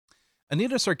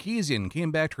Anita Sarkeesian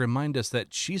came back to remind us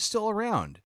that she's still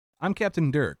around. I'm Captain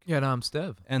Dirk. Yeah, and I'm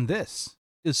Stev. And this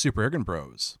is Super Arrogant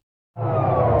Bros.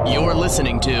 You're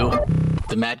listening to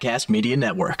the Madcast Media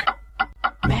Network.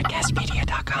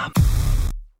 MadcastMedia.com.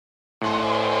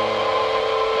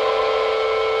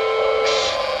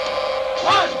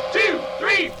 One, two,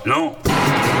 three. No.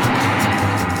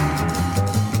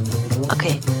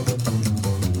 Okay.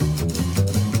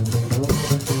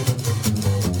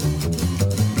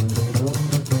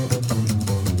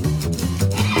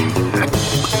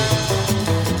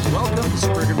 Welcome to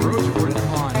Super Arrogant Bros, recorded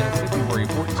on February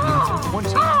 14th,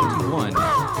 2021.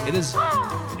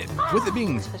 With it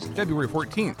being February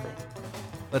 14th,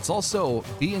 let's also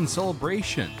be in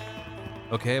celebration,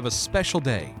 okay, of a special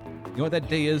day. You know what that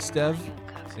day is, Stev?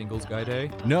 Singles Guy Day?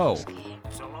 No.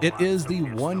 It is the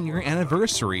 1-year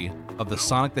anniversary of the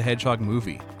Sonic the Hedgehog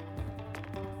movie.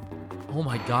 Oh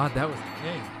my god, that was the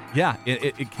thing. Yeah,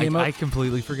 it came out. I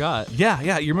completely forgot.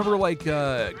 Yeah. You remember like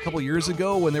a couple years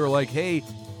ago when they were like, hey,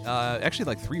 actually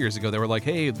like 3 years ago, they were like,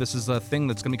 hey, this is a thing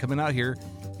that's going to be coming out here.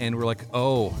 And we're like,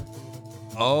 oh,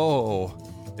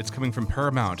 it's coming from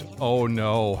Paramount. Oh,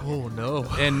 no. Oh no.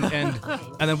 And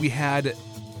then we had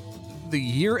the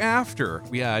year after,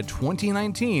 we had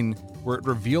 2019, where it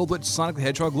revealed what Sonic the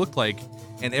Hedgehog looked like,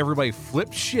 and everybody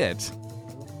flipped shit.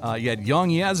 You had Young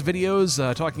Yaz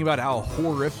videos talking about how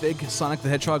horrific Sonic the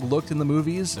Hedgehog looked in the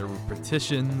movies. There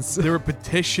were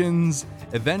petitions.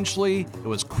 Eventually, it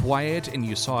was quiet, and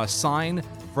you saw a sign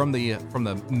from the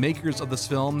makers of this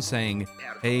film saying,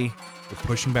 hey, we're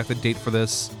pushing back the date for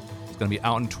this. It's going to be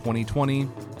out in 2020. It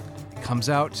comes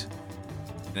out,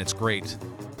 and it's great.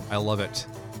 I love it.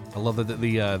 I love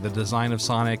the design of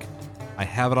Sonic. I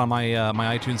have it on my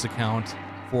my iTunes account,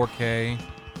 4K.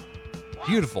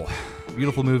 Beautiful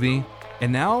movie.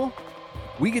 And now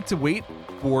we get to wait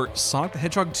for Sonic the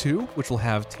Hedgehog 2, which will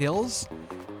have Tails.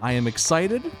 I am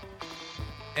excited,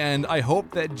 and I hope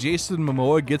that Jason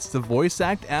Momoa gets to voice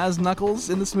act as Knuckles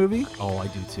in this movie. Oh, I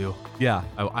do too. Yeah,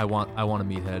 I want a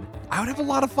meathead. I would have a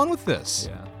lot of fun with this.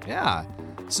 Yeah.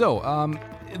 So,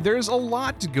 there's a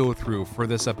lot to go through for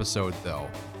this episode, though,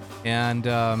 and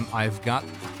I've got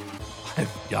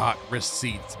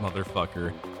receipts,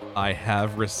 motherfucker. I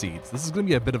have receipts. This is going to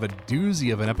be a bit of a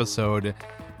doozy of an episode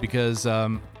because,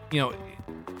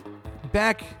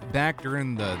 back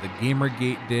during the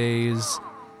Gamergate days,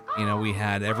 we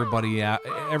had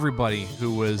everybody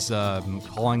who was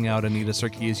calling out Anita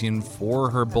Sarkeesian for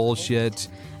her bullshit.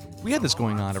 We had this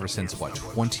going on ever since,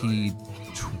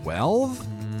 2012?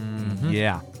 Mm-hmm.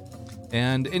 Yeah.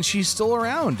 And she's still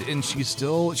around, and she's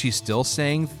still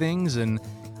saying things, and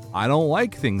I don't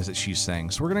like things that she's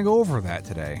saying, so we're going to go over that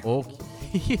today.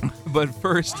 Okay. But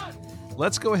first,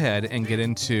 let's go ahead and get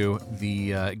into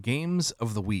the games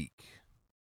of the week.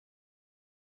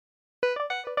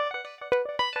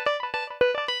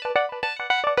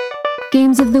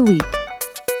 Games of the week.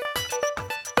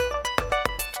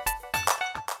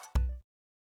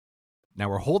 Now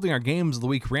we're holding our Games of the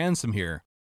Week ransom here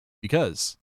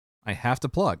because I have to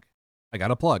plug. I got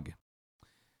to plug.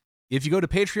 If you go to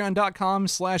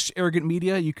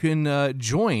patreon.com/arrogantmedia, you can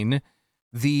join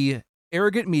the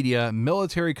Arrogant Media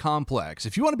Military Complex.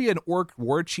 If you want to be an orc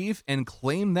war chief and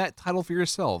claim that title for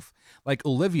yourself, like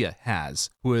Olivia has,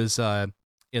 who is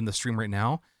in the stream right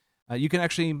now, you can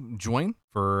actually join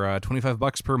for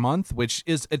 $25 per month, which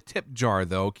is a tip jar,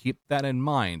 though. Keep that in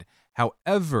mind.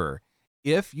 However,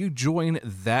 if you join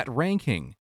that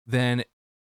ranking, then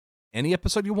any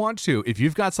episode you want to, if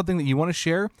you've got something that you want to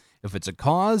share, if it's a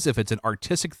cause, if it's an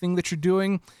artistic thing that you're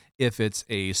doing, if it's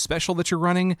a special that you're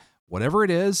running, whatever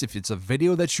it is, if it's a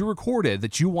video that you recorded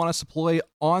that you want us to play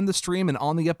on the stream and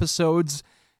on the episodes,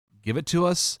 give it to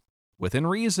us within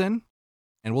reason,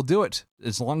 and we'll do it.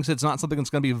 As long as it's not something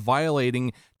that's going to be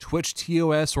violating Twitch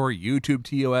TOS or YouTube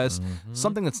TOS,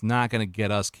 something that's not going to get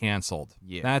us canceled.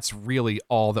 Yeah. That's really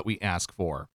all that we ask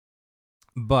for.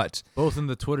 But both in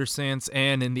the Twitter sense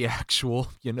and in the actual,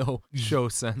 show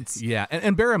sense. Yeah,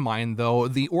 and bear in mind, though,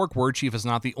 the Orc War Chief is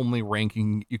not the only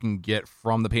ranking you can get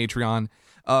from the Patreon.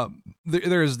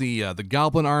 There's the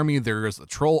Goblin Army, there's the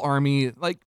Troll Army,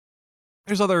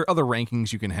 there's other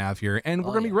rankings you can have here, and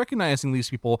we're going to be recognizing these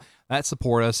people that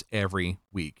support us every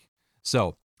week.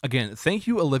 So, again, thank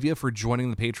you, Olivia, for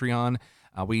joining the Patreon.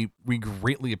 We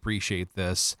greatly appreciate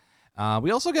this.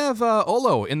 We also have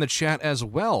Olo in the chat as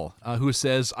well, who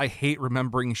says, I hate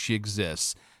remembering she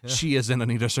exists. Yeah. She is an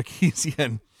Anita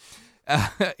Sarkeesian.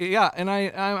 And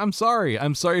I'm sorry.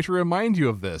 I'm sorry to remind you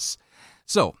of this.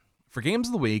 So, for Games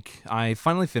of the Week, I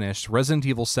finally finished Resident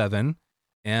Evil 7,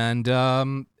 and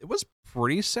it was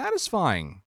pretty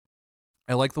satisfying.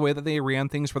 I like the way that they ran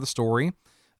things for the story.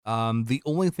 The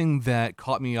only thing that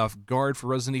caught me off guard for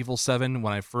Resident Evil 7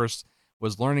 when I first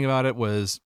was learning about it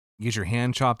was you get your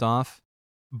hand chopped off,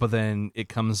 but then it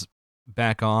comes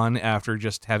back on after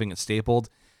just having it stapled.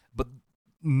 But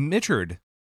Mitchard,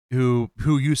 who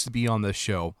used to be on this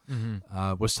show,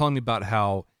 was telling me about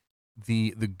how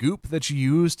the goop that you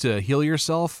use to heal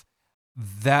yourself,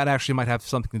 that actually might have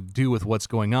something to do with what's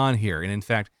going on here. And in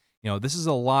fact, this is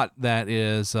a lot that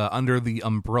is under the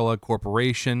Umbrella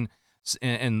Corporation,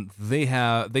 and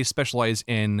they specialize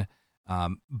in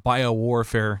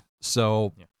biowarfare.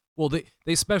 So, well,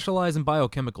 they specialize in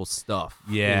biochemical stuff.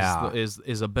 Yeah,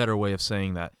 is a better way of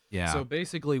saying that. Yeah. So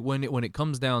basically, when it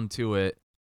comes down to it,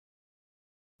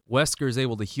 Wesker is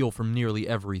able to heal from nearly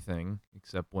everything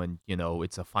except when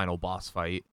it's a final boss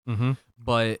fight. Mm-hmm.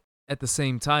 But at the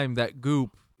same time, that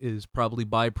goop is probably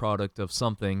byproduct of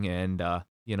something, and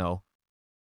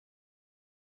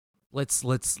let's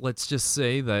just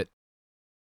say that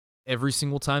every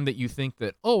single time that you think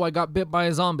that, oh, I got bit by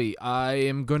a zombie, I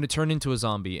am going to turn into a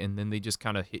zombie, and then they just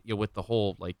kind of hit you with the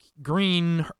whole like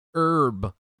green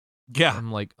herb. Yeah.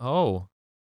 I'm like, oh,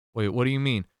 wait, what do you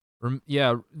mean?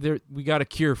 We got a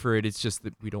cure for it. It's just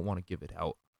that we don't want to give it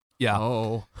out. Yeah.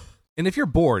 Oh. And if you're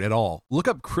bored at all, look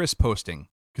up Chris posting,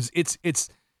 because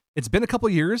it's been a couple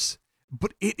years,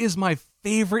 but it is my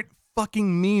favorite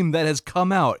fucking meme that has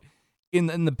come out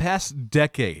in the past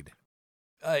decade.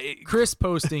 Chris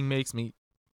posting makes me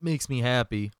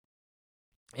happy.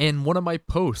 And one of my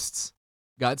posts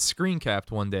got screen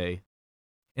capped one day,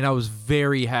 and I was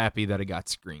very happy that it got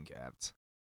screen capped.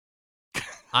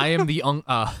 I am the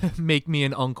make me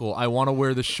an uncle. I want to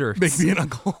wear the shirts. Make me an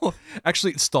uncle.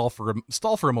 Actually, stall for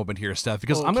a moment here, Steph,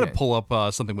 because I'm going to pull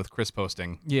up something with Chris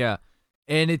posting. Yeah,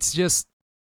 and it's just,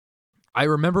 I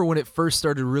remember when it first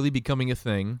started really becoming a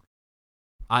thing.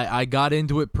 I got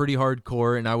into it pretty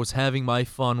hardcore, and I was having my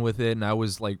fun with it, and I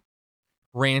was like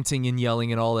ranting and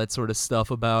yelling and all that sort of stuff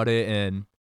about it, and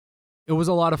it was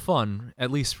a lot of fun,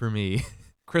 at least for me.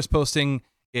 Chris posting,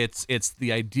 it's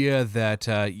the idea that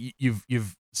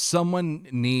you've someone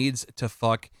needs to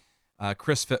fuck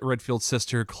Chris Redfield's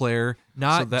sister Claire.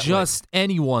 Not just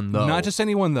anyone though. Not just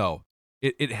anyone though.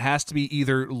 It has to be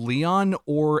either Leon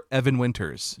or Evan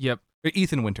Winters. Yep. Or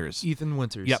Ethan Winters. Ethan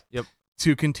Winters. Yep.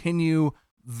 To continue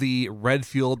the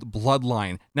Redfield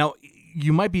bloodline. Now,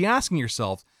 you might be asking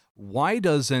yourself, why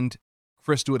doesn't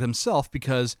Chris do it himself?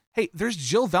 Because, hey, there's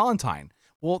Jill Valentine.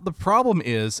 Well, the problem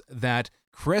is that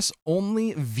Chris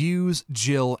only views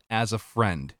Jill as a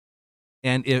friend.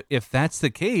 And if that's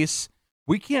the case,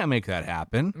 we can't make that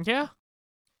happen. Yeah.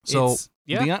 So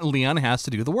Leon has to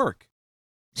do the work.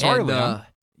 Sorry, Leon.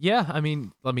 Yeah, I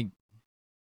mean,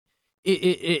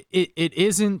 it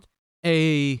isn't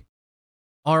a,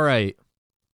 all right,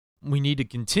 we need to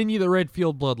continue the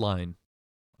Redfield bloodline.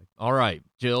 Like, all right,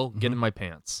 Jill, get in my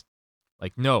pants.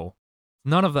 Like, no,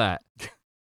 none of that.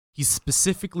 He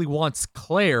specifically wants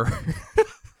Claire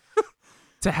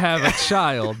to have a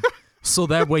child so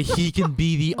that way he can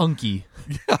be the unkie.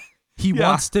 Yeah. He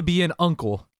wants to be an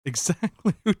uncle.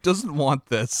 Exactly. Who doesn't want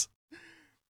this?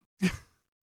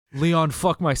 Leon,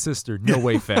 fuck my sister. No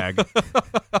way, fag.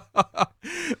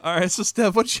 All right, so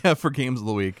Steph, what you have for games of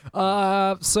the week?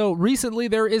 So recently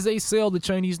there is a sale, the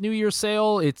Chinese New Year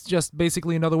sale. It's just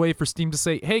basically another way for Steam to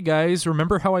say, hey guys,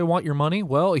 remember how I want your money?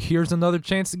 Well, here's another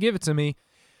chance to give it to me.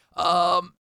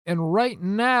 And right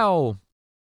now,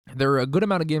 there are a good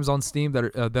amount of games on Steam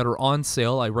that are on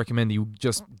sale. I recommend you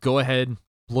just go ahead,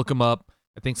 look them up.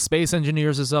 I think Space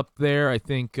Engineers is up there. I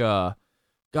think,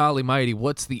 golly mighty,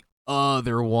 what's the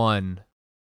other one?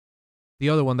 The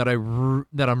other one that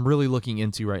I'm really looking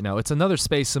into right now. It's another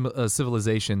space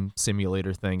civilization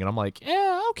simulator thing, and I'm like,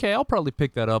 yeah, okay, I'll probably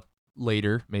pick that up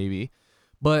later, maybe.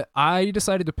 But I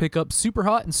decided to pick up Super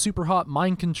Hot and Super Hot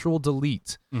Mind Control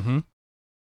Delete. Mm-hmm.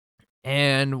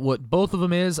 And what both of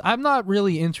them is, I'm not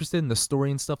really interested in the story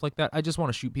and stuff like that. I just want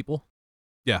to shoot people.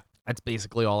 Yeah. That's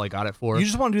basically all I got it for. You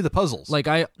just want to do the puzzles.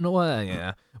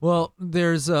 Yeah. Well,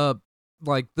 there's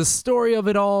like the story of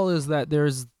it all is that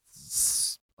there's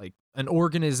like an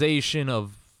organization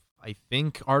of, I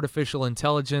think, artificial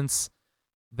intelligence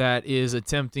that is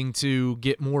attempting to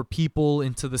get more people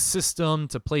into the system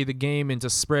to play the game and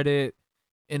to spread it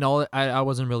and all. I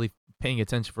wasn't really paying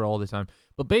attention for all the time.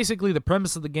 But basically, the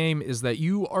premise of the game is that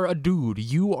you are a dude.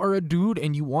 You are a dude,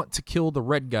 and you want to kill the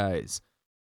red guys.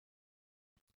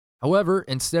 However,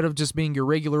 instead of just being your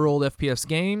regular old FPS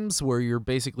games where you're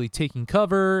basically taking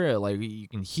cover, like you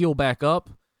can heal back up,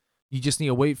 you just need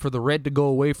to wait for the red to go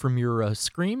away from your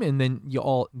scream, and then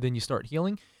you start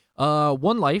healing. 1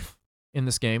 life in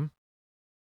this game.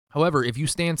 However, if you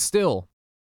stand still,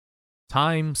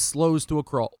 time slows to a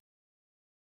crawl.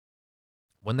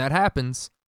 When that happens,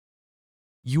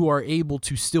 you are able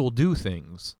to still do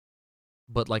things,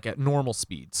 but like at normal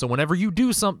speed. So whenever you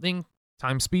do something,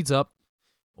 time speeds up.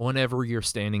 Whenever you're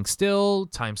standing still,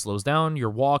 time slows down. You're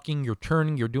walking, you're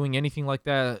turning, you're doing anything like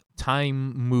that,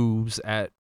 time moves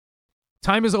at...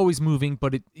 Time is always moving,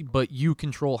 but you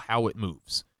control how it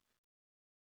moves.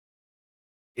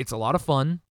 It's a lot of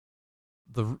fun.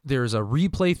 There's a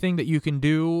replay thing that you can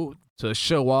do to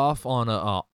show off on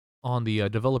the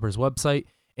developer's website,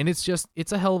 and it's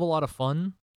a hell of a lot of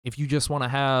fun if you just want to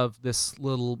have this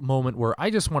little moment where I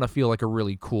just want to feel like a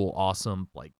really cool, awesome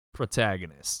like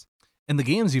protagonist. And the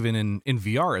game's even in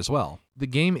VR as well. The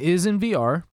game is in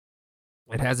VR.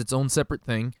 It has its own separate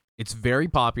thing. It's very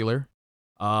popular.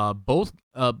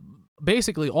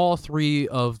 Basically all three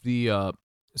of the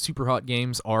Super Hot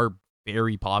games are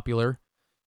very popular.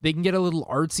 They can get a little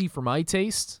artsy for my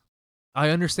taste. I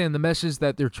understand the message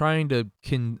that they're trying to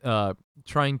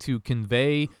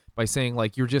convey by saying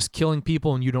like you're just killing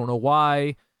people and you don't know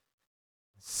why.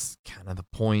 It's kind of the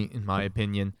point, in my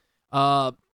opinion.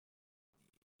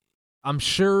 I'm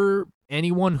sure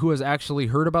anyone who has actually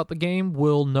heard about the game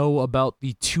will know about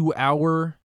the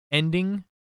 2-hour ending,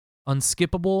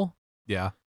 unskippable.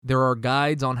 Yeah. There are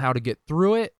guides on how to get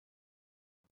through it.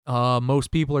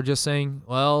 Most people are just saying,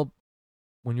 well,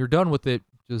 when you're done with it,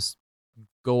 just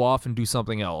go off and do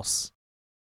something else.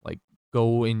 Like,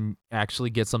 go and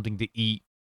actually get something to eat,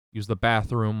 use the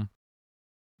bathroom,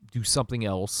 do something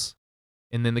else,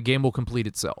 and then the game will complete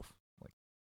itself. Like,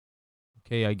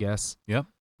 okay, I guess. Yep.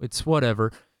 It's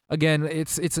whatever. Again,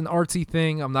 it's an artsy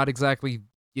thing. I'm not exactly,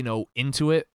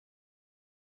 into it.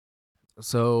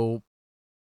 So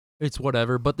it's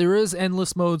whatever. But there is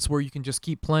endless modes where you can just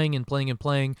keep playing and playing and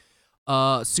playing.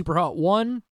 Super Hot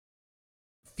 1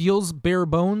 feels bare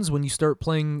bones when you start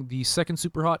playing the second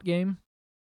Super Hot game,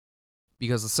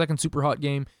 because the second Super Hot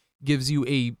game gives you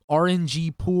a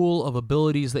RNG pool of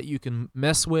abilities that you can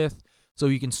mess with. So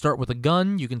you can start with a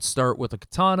gun, you can start with a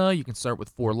katana, you can start with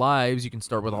 4 lives, you can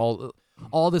start with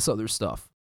all this other stuff.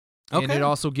 Okay. And it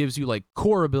also gives you like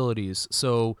core abilities.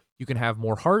 So you can have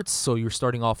more hearts, so you're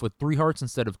starting off with 3 hearts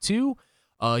instead of 2.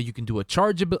 You can do a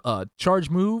charge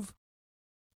move.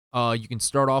 You can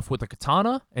start off with a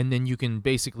katana, and then you can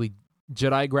basically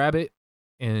Jedi grab it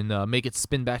and make it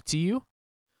spin back to you.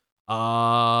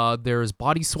 There's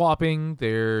body swapping,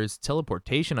 there's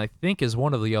teleportation, I think is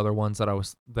one of the other ones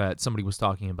that somebody was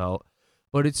talking about.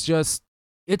 But it's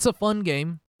a fun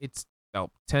game. It's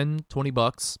about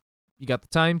 $10-$20. You got the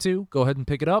time to go ahead and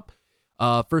pick it up.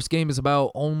 First game is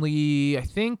about only, I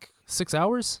think, 6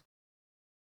 hours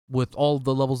with all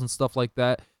the levels and stuff like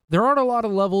that. There aren't a lot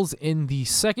of levels in the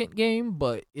second game,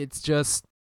 but it's just,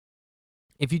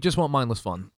 if you just want mindless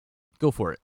fun, go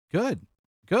for it. Good.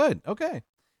 Okay.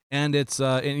 And it's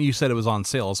and you said it was on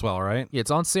sale as well, right? Yeah,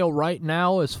 it's on sale right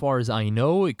now, as far as I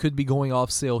know. It could be going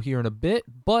off sale here in a bit,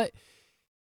 but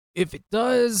if it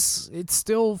does, it's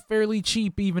still fairly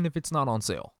cheap, even if it's not on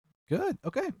sale. Good.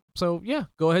 Okay. So yeah,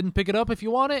 go ahead and pick it up if you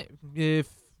want it. If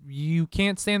you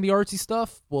can't stand the artsy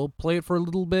stuff, we'll play it for a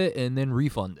little bit and then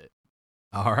refund it.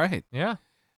 All right. Yeah.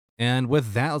 And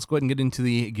with that, let's go ahead and get into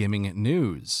the gaming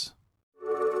news.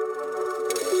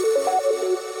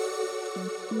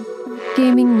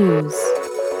 Gaming news.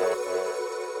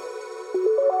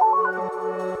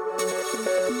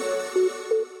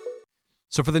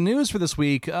 So for the news for this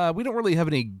week, we don't really have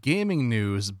any gaming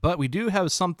news, but we do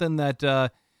have something that,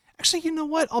 actually, you know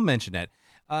what? I'll mention it.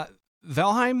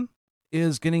 Valheim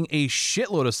is getting a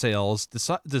shitload of sales,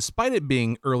 despite it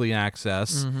being early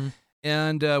access,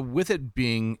 and with it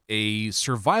being a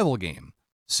survival game.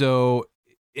 So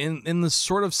in the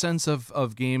sort of sense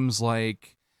of games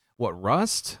like, what,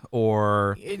 Rust?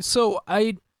 Or... So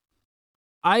I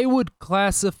would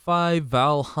classify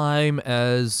Valheim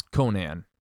as Conan.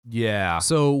 Yeah.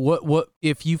 So what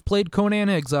if you've played Conan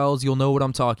Exiles, you'll know what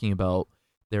I'm talking about.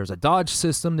 There's a dodge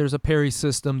system, there's a parry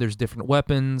system, there's different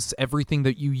weapons. Everything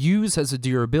that you use has a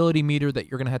durability meter that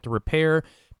you're going to have to repair.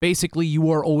 Basically,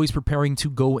 you are always preparing to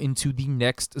go into the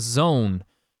next zone.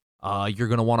 You're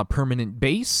going to want a permanent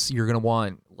base. You're going to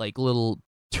want like little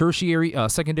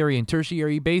secondary and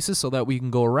tertiary bases so that we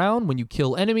can go around when you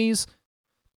kill enemies.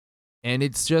 And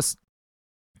it's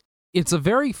a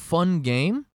very fun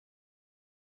game.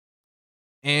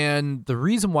 And the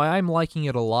reason why I'm liking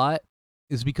it a lot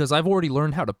is because I've already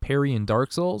learned how to parry in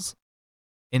Dark Souls.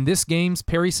 In this game's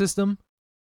parry system,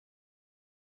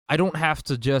 I don't have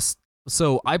to just...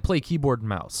 So I play keyboard and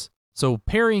mouse. So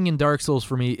parrying in Dark Souls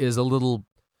for me is a little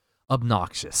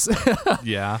obnoxious.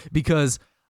 Yeah. Because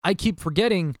I keep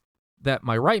forgetting that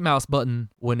my right mouse button,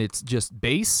 when it's just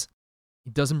base,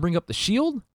 it doesn't bring up the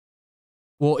shield.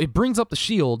 Well, it brings up the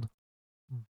shield,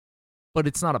 but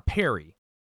it's not a parry.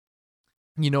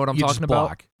 You know what I'm You talking just about?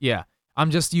 block. Yeah. I'm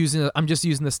just using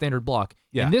the standard block.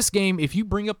 Yeah. In this game, if you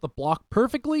bring up the block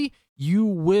perfectly, you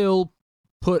will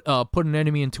put an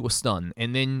enemy into a stun.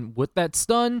 And then with that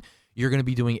stun, you're going to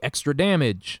be doing extra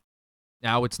damage.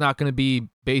 Now, it's not going to be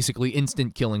basically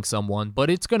instant killing someone,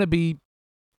 but it's going to be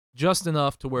just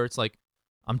enough to where it's like,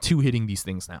 I'm two-hitting these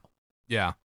things now.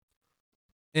 Yeah.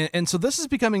 And so this is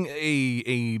becoming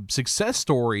a success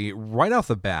story right off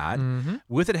the bat,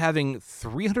 with it having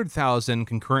 300,000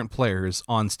 concurrent players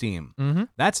on Steam. Mm-hmm.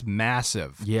 That's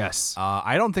massive. Yes.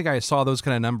 I don't think I saw those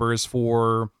kind of numbers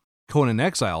for Conan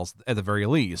Exiles at the very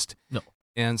least. No.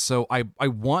 And so I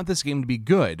want this game to be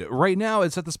good. Right now,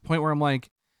 it's at this point where I'm like,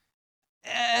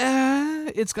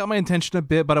 it's got my attention a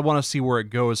bit, but I want to see where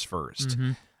it goes first.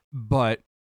 Mm-hmm. But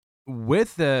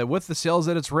with the sales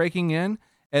that it's raking in,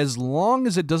 as long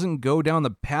as it doesn't go down the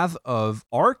path of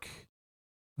Ark,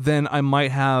 then I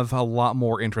might have a lot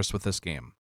more interest with this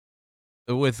game.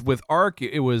 With Ark,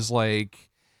 it was like,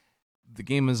 the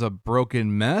game is a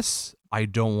broken mess. I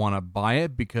don't want to buy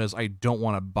it because I don't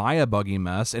want to buy a buggy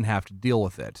mess and have to deal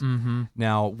with it. Mm-hmm.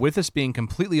 Now, with this being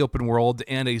completely open world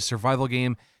and a survival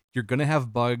game, you're going to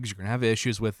have bugs, you're going to have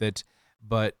issues with it,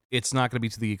 but it's not going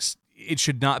to be it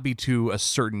should not be to a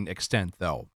certain extent,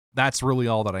 though. That's really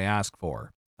all that I ask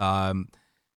for.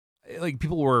 Like,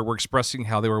 people were expressing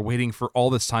how they were waiting for all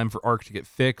this time for Ark to get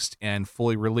fixed and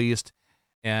fully released,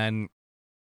 and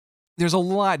there's a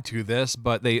lot to this,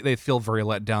 but they feel very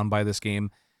let down by this game.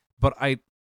 But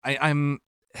I'm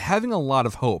having a lot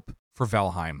of hope for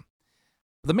Valheim.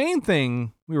 The main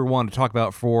thing we were wanting to talk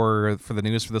about for the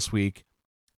news for this week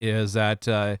is that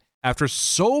after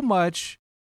so much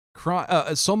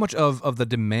of the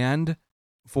demand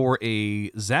for a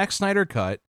Zack Snyder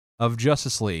cut of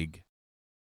Justice League,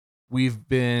 we've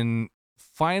been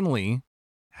finally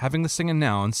having this thing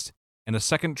announced, and a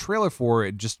second trailer for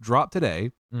it just dropped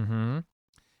today. Mm-hmm.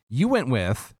 You went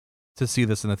to see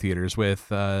this in the theaters with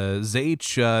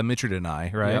Zach, Mitchard, and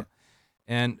I, right? Yep.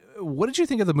 And what did you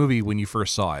think of the movie when you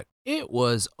first saw it? It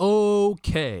was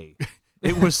okay.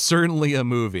 It was certainly a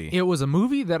movie. It was a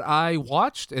movie that I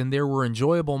watched, and there were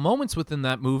enjoyable moments within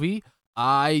that movie.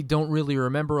 I don't really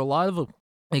remember a lot of them,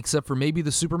 except for maybe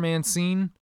the Superman scene.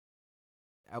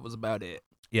 That was about it.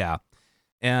 Yeah.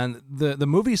 And the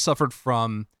movie suffered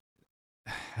from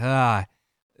not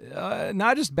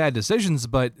just bad decisions,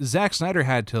 but Zack Snyder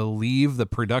had to leave the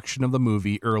production of the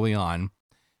movie early on,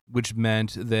 which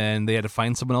meant then they had to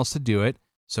find someone else to do it.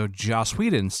 So Joss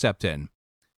Whedon stepped in.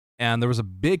 And there was a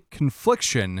big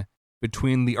confliction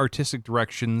between the artistic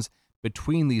directions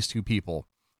between these two people.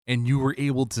 And you were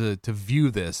able to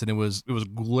view this, and it was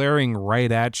glaring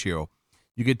right at you.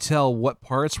 You could tell what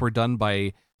parts were done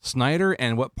by Snyder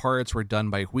and what parts were done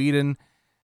by Whedon.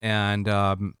 And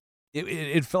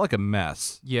it felt like a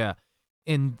mess. Yeah.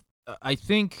 And I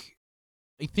think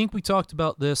we talked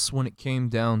about this when it came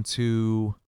down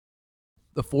to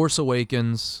The Force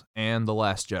Awakens and The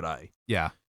Last Jedi. Yeah.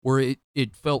 Where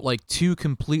it felt like two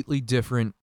completely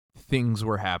different things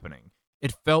were happening.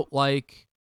 It felt like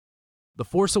The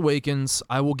Force Awakens,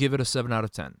 I will give it a 7 out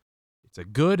of 10. It's a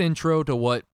good intro to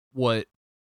what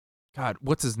God,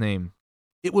 what's his name?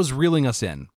 It was reeling us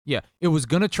in. Yeah, it was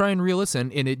gonna try and reel us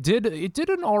in, and it did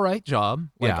an all right job.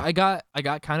 Like, Yeah. I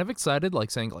got kind of excited,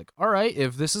 like saying like, all right,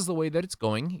 if this is the way that it's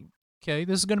going, okay,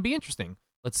 this is gonna be interesting.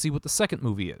 Let's see what the second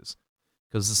movie is.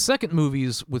 Because the second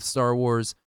movies with Star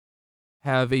Wars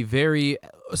have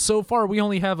so far we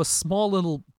only have a small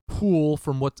little pool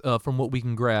from what we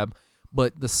can grab,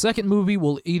 but the second movie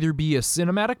will either be a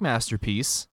cinematic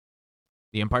masterpiece,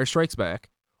 The Empire Strikes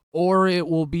Back, or it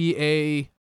will be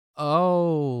a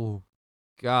oh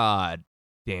god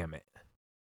damn it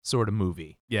sort of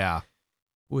movie, Yeah.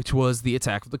 which was the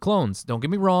Attack of the Clones. Don't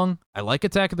get me wrong, I like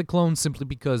Attack of the Clones simply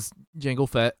because Jango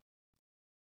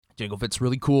Fett's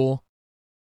really cool.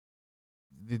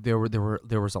 There was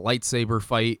a lightsaber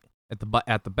fight at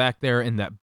the back there, and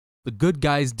that the good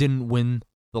guys didn't win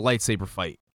the lightsaber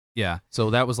fight. Yeah.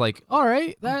 So that was like, all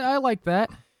right, I like that.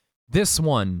 This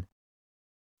one,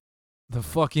 the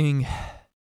fucking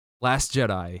Last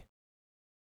Jedi.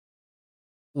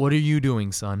 What are you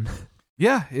doing, son?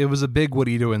 Yeah, it was a big what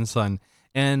are you doing, son?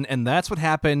 And that's what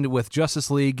happened with Justice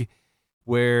League,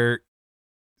 where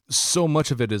so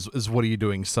much of it is what are you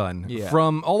doing, son? Yeah.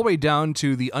 From all the way down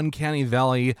to the uncanny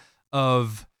valley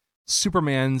of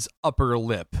Superman's upper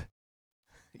lip.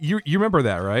 You remember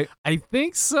that, right? I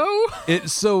think so.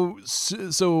 So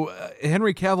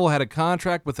Henry Cavill had a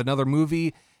contract with another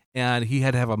movie, and he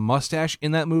had to have a mustache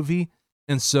in that movie.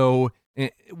 And so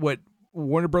what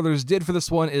Warner Brothers did for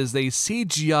this one is they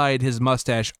CGI'd his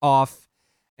mustache off,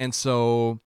 and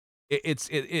so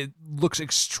it looks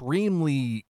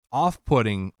extremely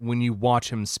off-putting when you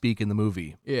watch him speak in the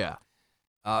movie. Yeah.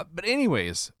 But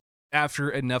anyways, after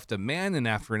enough demand and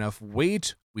after enough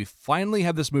wait, we finally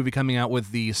have this movie coming out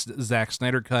with the Zack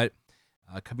Snyder cut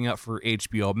coming out for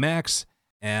HBO Max,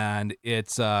 and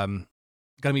it's going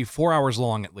to be 4 hours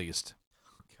long at least.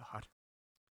 God.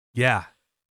 Yeah.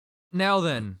 Now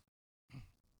then,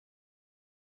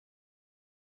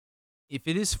 if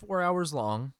it is 4 hours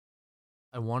long,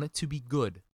 I want it to be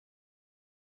good.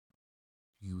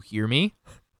 You hear me?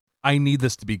 I need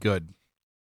this to be good.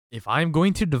 If I'm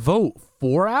going to devote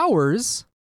 4 hours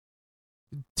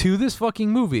to this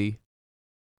fucking movie,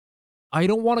 I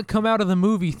don't want to come out of the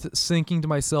movie thinking to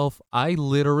myself, I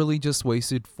literally just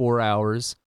wasted 4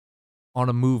 hours on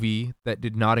a movie that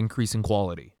did not increase in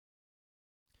quality.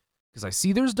 Because I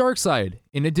see there's Darkseid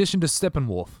in addition to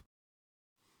Steppenwolf.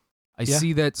 I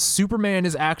see that Superman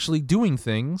is actually doing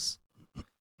things.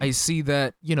 I see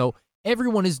that,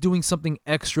 everyone is doing something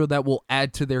extra that will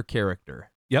add to their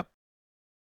character. Yep.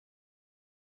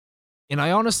 And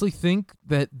I honestly think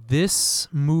that this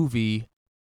movie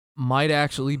might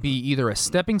actually be either a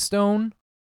stepping stone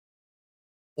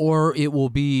or it will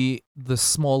be the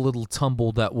small little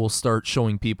tumble that will start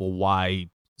showing people why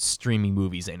streaming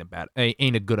movies ain't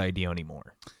a good idea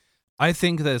anymore. I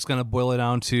think that it's going to boil it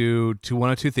down to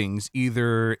one of two things: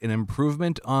 either an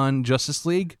improvement on Justice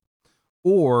League,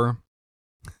 or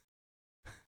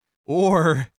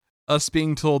us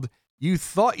being told you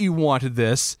thought you wanted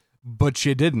this, but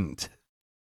you didn't.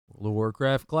 World of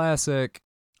Warcraft Classic.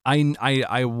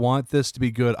 I want this to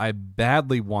be good. I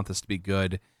badly want this to be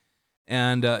good.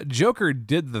 And Joker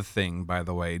did the thing, by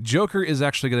the way. Joker is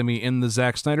actually going to be in the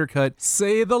Zack Snyder cut.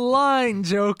 Say the line,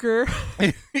 Joker.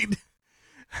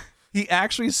 He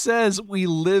actually says we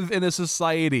live in a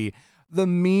society. The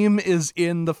meme is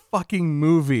in the fucking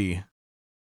movie.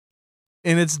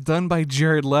 And it's done by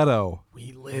Jared Leto.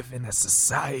 We live in a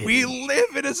society. We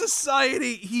live in a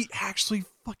society. He actually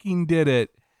fucking did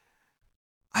it.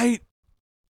 I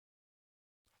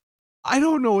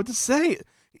don't know what to say.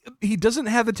 He doesn't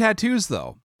have the tattoos,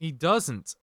 though. He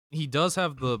doesn't. He does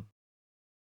have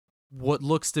what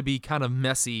looks to be kind of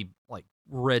messy, like,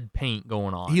 red paint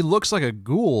going on. He looks like a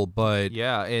ghoul, but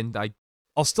yeah, and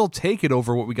I'll still take it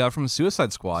over what we got from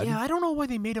Suicide Squad. Yeah, I don't know why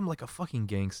they made him like a fucking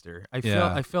gangster.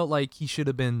 I felt like he should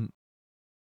have been,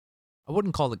 I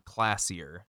wouldn't call it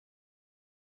classier.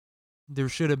 There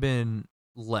should have been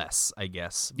less, I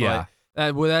guess. Yeah.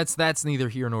 But that's neither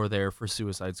here nor there for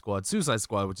Suicide Squad. Suicide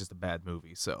Squad was just a bad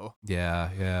movie, so.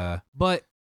 Yeah. But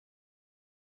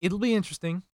it'll be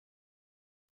interesting.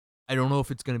 I don't know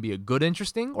if it's going to be a good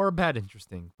interesting or a bad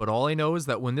interesting, but all I know is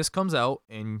that when this comes out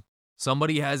and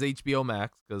somebody has HBO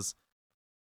Max, because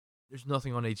there's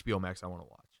nothing on HBO Max I want to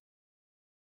watch.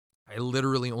 I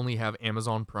literally only have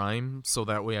Amazon Prime, so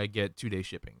that way I get 2-day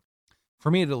shipping.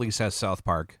 For me, it at least has South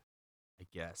Park. I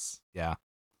guess. Yeah.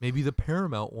 Maybe the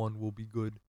Paramount one will be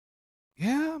good.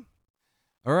 Yeah.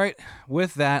 All right.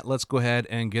 With that, let's go ahead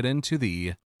and get into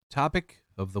the topic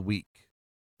of the week.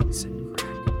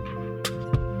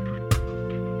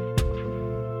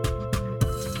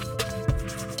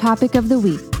 Topic of the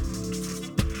week.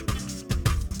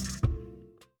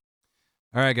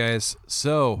 All right, guys.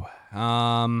 So,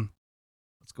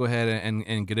 let's go ahead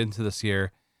and get into this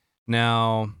here.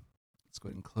 Now, let's go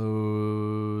ahead and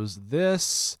close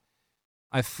this.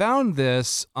 I found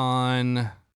this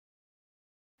on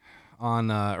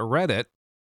Reddit.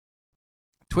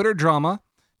 Twitter drama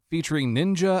featuring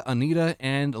Ninja, Anita,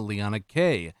 and Liana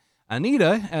K.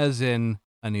 Anita, as in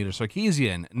Anita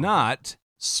Sarkeesian, not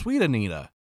Sweet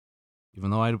Anita,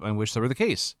 even though I wish that were the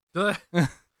case.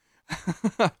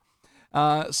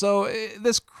 So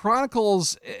this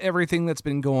chronicles everything that's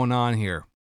been going on here.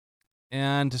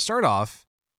 And to start off,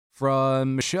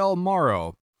 from Michelle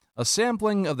Morrow, a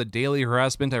sampling of the daily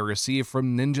harassment I received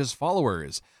from Ninja's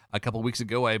followers. A couple weeks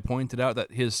ago, I pointed out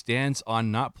that his stance on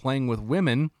not playing with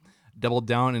women, doubled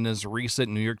down in his recent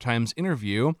New York Times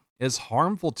interview, is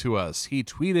harmful to us. He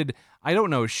tweeted, "I don't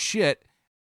know shit,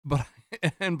 but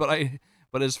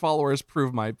his followers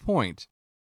prove my point."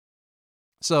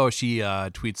 So she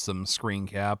tweets some screen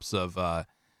caps of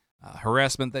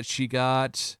harassment that she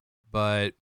got,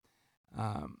 but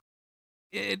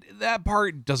that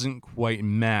part doesn't quite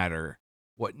matter.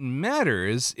 What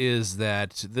matters is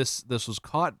that this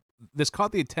caught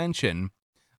the attention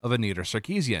of Anita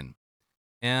Sarkeesian,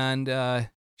 and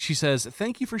she says,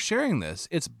 "Thank you for sharing this.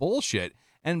 It's bullshit,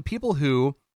 and people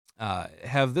who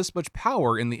have this much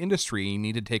power in the industry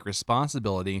need to take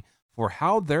responsibility for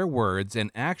how their words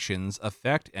and actions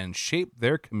affect and shape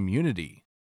their community.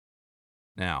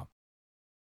 Now,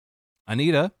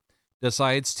 Anita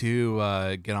decides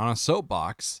to get on a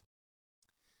soapbox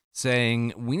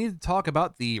saying, we need to talk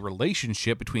about the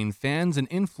relationship between fans and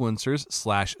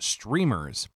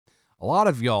influencers/streamers. A lot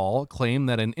of y'all claim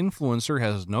that an influencer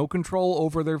has no control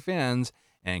over their fans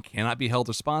and cannot be held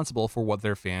responsible for what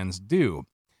their fans do.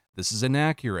 This is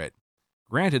inaccurate.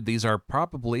 Granted, these are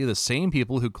probably the same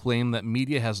people who claim that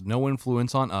media has no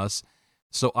influence on us,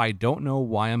 so I don't know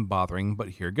why I'm bothering,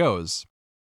 but here goes.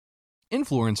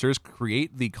 Influencers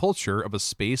create the culture of a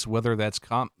space, whether that's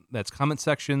comment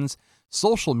sections,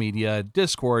 social media,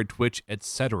 Discord, Twitch,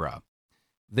 etc.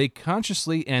 They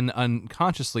consciously and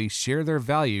unconsciously share their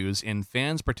values, and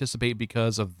fans participate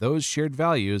because of those shared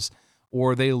values,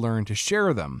 or they learn to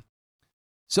share them.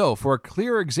 So, for a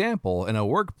clear example, in a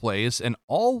workplace, an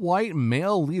all-white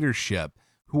male leadership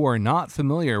who are not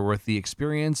familiar with the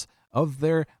experience of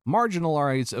their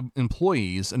marginalized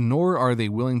employees, nor are they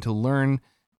willing to learn,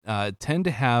 tend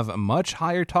to have much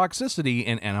higher toxicity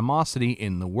and animosity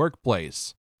in the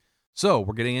workplace. So,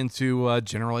 we're getting into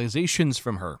generalizations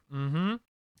from her. Mm-hmm.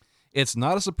 It's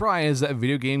not a surprise that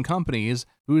video game companies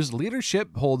whose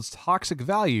leadership holds toxic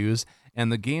values and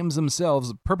the games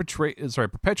themselves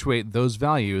perpetuate those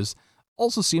values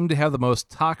also seem to have the most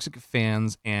toxic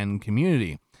fans and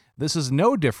community. This is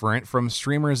no different from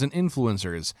streamers and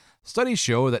influencers. Studies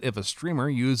show that if a streamer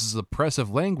uses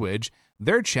oppressive language,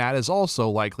 their chat is also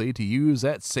likely to use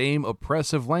that same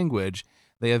oppressive language.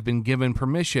 They have been given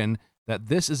permission that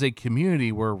this is a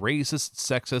community where racist,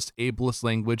 sexist, ableist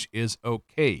language is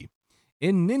okay.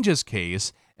 In Ninja's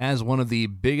case, as one of the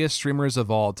biggest streamers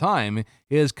of all time,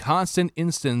 his constant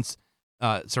insistence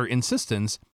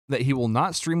that he will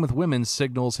not stream with women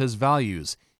signals his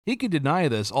values. He can deny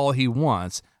this all he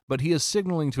wants, but he is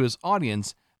signaling to his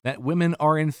audience that women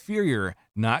are inferior,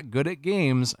 not good at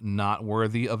games, not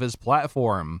worthy of his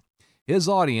platform. His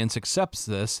audience accepts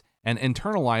this and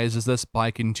internalizes this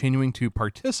by continuing to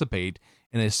participate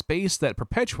in a space that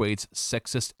perpetuates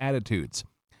sexist attitudes.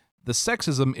 The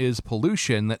sexism is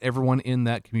pollution that everyone in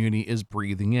that community is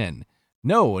breathing in.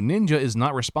 No, Ninja is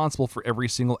not responsible for every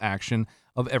single action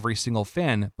of every single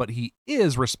fan, but he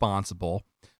is responsible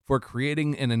for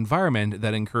creating an environment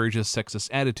that encourages sexist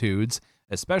attitudes,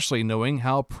 especially knowing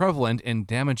how prevalent and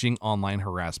damaging online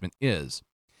harassment is.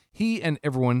 He and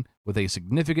everyone with a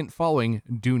significant following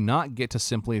do not get to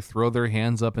simply throw their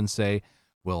hands up and say,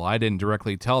 well, I didn't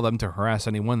directly tell them to harass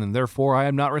anyone, and therefore I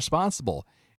am not responsible.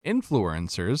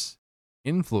 Influencers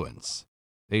influence.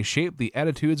 They shape the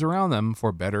attitudes around them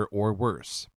for better or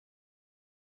worse.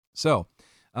 So,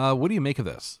 what do you make of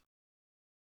this?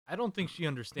 I don't think she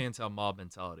understands how mob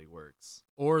mentality works,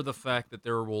 or the fact that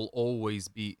there's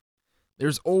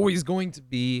always going to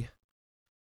be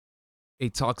a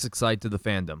toxic side to the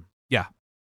fandom. Yeah.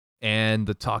 And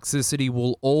the toxicity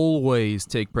will always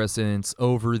take precedence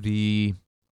over the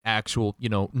actual,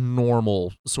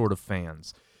 normal sort of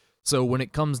fans. So when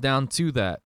it comes down to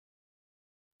that,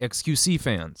 XQC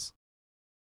fans,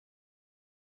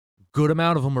 good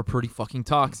amount of them are pretty fucking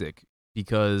toxic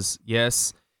because,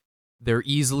 yes, they're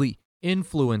easily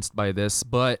influenced by this,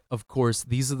 but of course,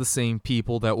 these are the same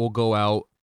people that will go out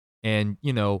and,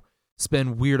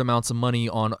 spend weird amounts of money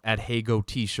at Hago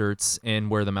t-shirts and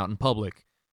wear them out in public.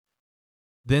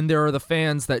 Then there are the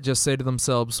fans that just say to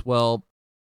themselves, well,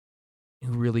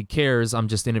 who really cares? I'm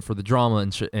just in it for the drama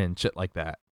and shit like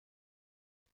that.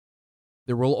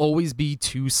 There will always be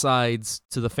two sides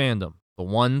to the fandom. The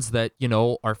ones that,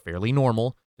 are fairly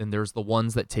normal, then there's the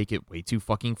ones that take it way too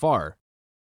fucking far.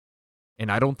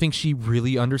 And I don't think she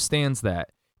really understands that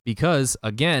because,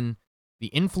 again, the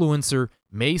influencer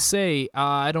may say,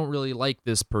 I don't really like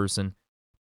this person.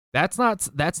 That's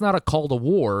not a call to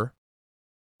war.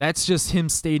 That's just him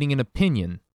stating an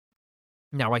opinion.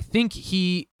 Now, I think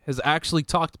he has actually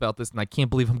talked about this, and I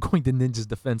can't believe I'm going to Ninja's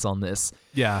defense on this.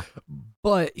 Yeah.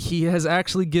 But he has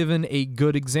actually given a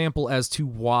good example as to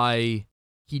why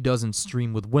he doesn't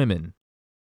stream with women.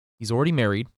 He's already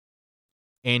married,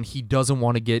 and he doesn't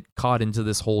want to get caught into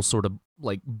this whole sort of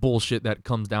bullshit that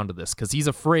comes down to this, because he's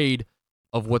afraid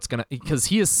of because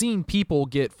he has seen people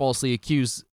get falsely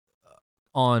accused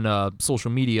on social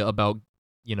media about,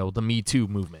 the Me Too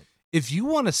movement. If you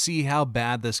want to see how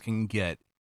bad this can get,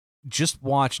 just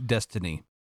watch Destiny.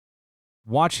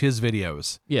 Watch his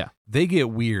videos. Yeah. They get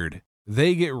weird.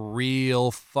 They get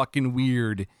real fucking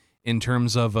weird in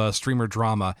terms of streamer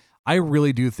drama. I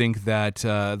really do think that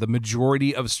the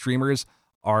majority of streamers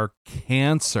are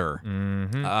cancer.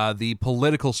 Mm-hmm. The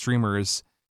political streamers,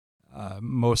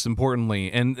 most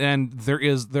importantly. And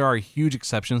there are huge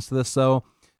exceptions to this, though.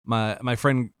 My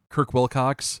friend Kirk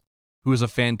Wilcox, who is a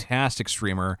fantastic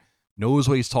streamer, knows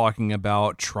what he's talking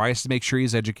about, tries to make sure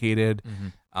he's educated.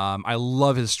 I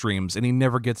love his streams, and he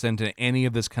never gets into any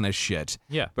of this kind of shit.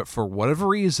 Yeah. But for whatever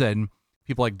reason,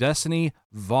 people like Destiny,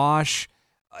 Vosh,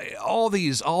 all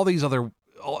these other,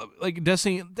 like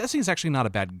Destiny's actually not a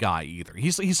bad guy either.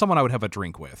 He's someone I would have a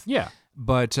drink with. Yeah.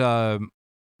 But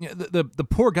the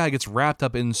poor guy gets wrapped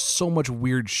up in so much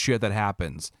weird shit that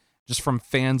happens just from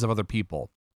fans of other people.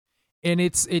 And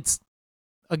it's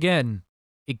again,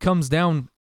 it comes down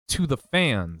to the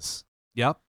fans.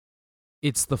 Yep.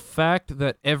 It's the fact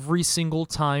that every single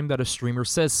time that a streamer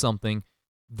says something,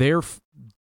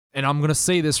 and I'm going to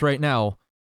say this right now,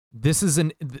 this is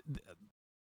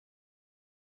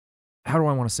how do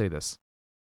I want to say this?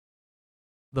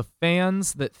 The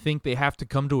fans that think they have to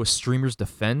come to a streamer's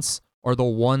defense are the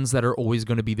ones that are always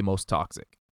going to be the most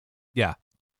toxic. Yeah.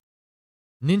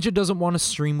 Ninja doesn't want to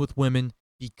stream with women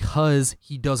because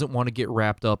he doesn't want to get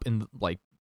wrapped up in like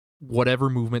whatever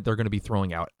movement they're going to be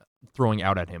throwing out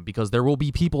at him, because there will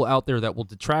be people out there that will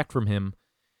detract from him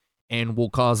and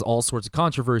will cause all sorts of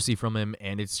controversy from him,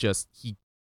 and it's just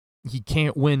he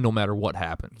can't win no matter what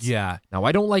happens. Yeah. Now,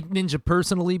 I don't like Ninja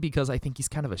personally because I think he's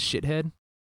kind of a shithead.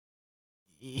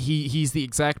 He's the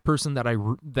exact person that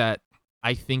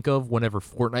I think of whenever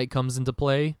Fortnite comes into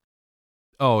play.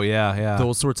 Oh, yeah.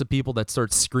 Those sorts of people that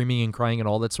start screaming and crying and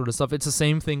all that sort of stuff. It's the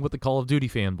same thing with the Call of Duty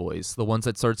fanboys. The ones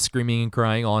that start screaming and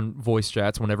crying on voice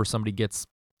chats whenever somebody gets,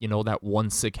 that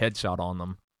one sick headshot on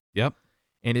them. Yep.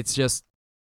 And it's just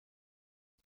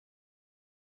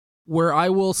where I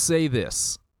will say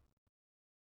this.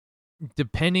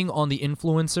 Depending on the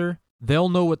influencer, they'll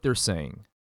know what they're saying.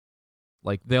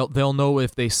 Like they'll know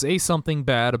if they say something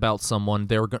bad about someone,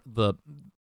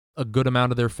 a good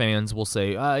amount of their fans will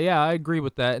say, yeah, I agree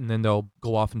with that, and then they'll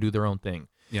go off and do their own thing.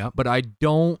 Yeah. But I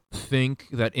don't think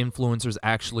that influencers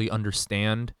actually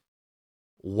understand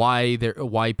why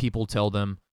people tell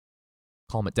them,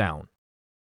 calm it down.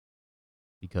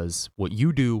 Because what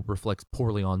you do reflects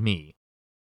poorly on me.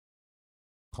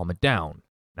 Calm it down.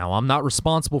 Now, I'm not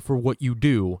responsible for what you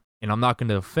do, and I'm not going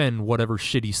to offend whatever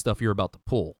shitty stuff you're about to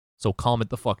pull. So calm it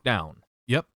the fuck down.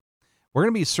 Yep. We're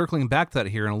going to be circling back to that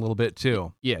here in a little bit,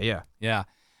 too. Yeah.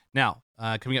 Now,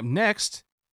 coming up next,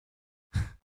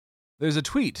 there's a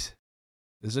tweet.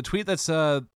 There's a tweet that's,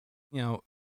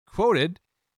 quoted,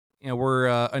 where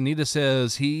Anita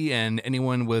says he and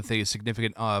anyone with a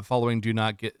significant following do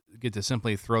not get to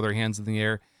simply throw their hands in the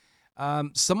air.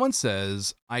 Someone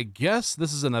says, I guess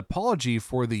this is an apology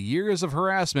for the years of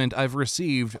harassment I've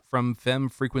received from Femme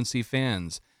Frequency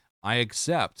fans. I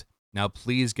accept. Now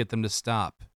please get them to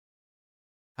stop.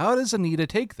 How does Anita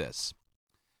take this?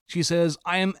 She says,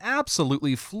 I am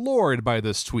absolutely floored by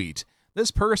this tweet. This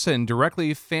person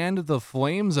directly fanned the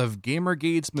flames of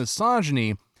Gamergate's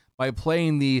misogyny by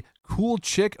playing the cool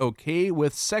chick okay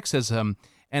with sexism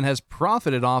and has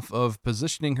profited off of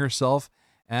positioning herself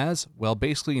as, well,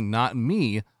 basically not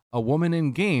me, a woman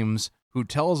in games who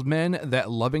tells men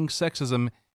that loving sexism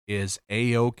is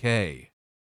A-okay.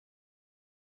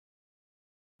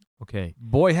 Okay.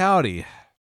 Boy, howdy.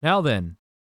 Now then,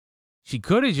 she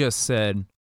could have just said,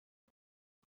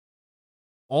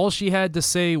 all she had to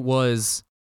say was,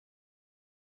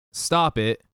 stop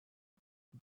it.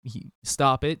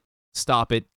 Stop it.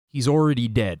 He's already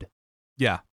dead.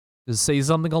 Yeah. Just say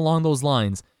something along those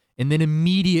lines. And then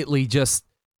immediately just,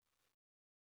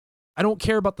 I don't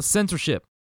care about the censorship.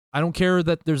 I don't care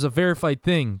that there's a verified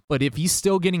thing. But if he's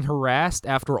still getting harassed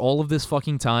after all of this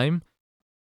fucking time,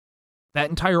 that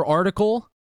entire article,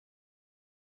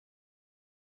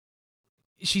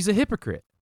 she's a hypocrite.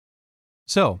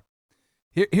 So,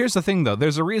 here's the thing, though.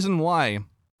 There's a reason why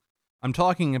I'm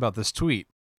talking about this tweet.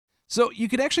 So, you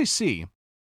could actually see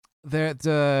that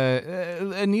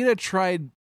Anita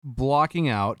tried blocking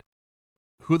out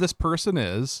who this person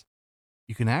is.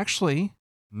 You can actually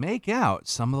make out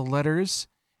some of the letters,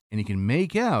 and you can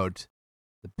make out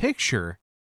the picture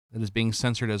that is being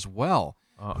censored as well.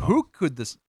 Uh-oh.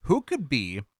 Who could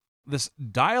be this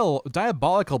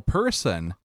diabolical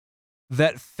person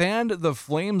that fanned the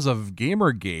flames of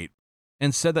Gamergate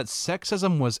and said that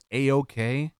sexism was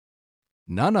A-okay?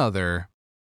 None other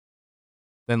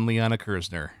than Liana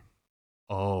Kersner.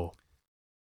 Oh.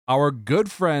 Our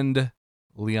good friend,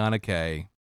 Liana K.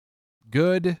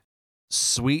 Good,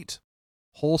 sweet,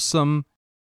 wholesome,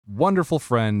 wonderful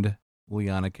friend,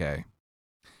 Liana K.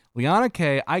 Liana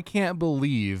K, I can't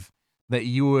believe that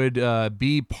you would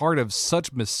be part of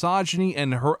such misogyny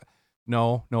and her...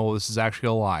 No, this is actually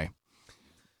a lie.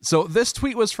 So this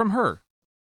tweet was from her.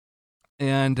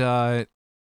 And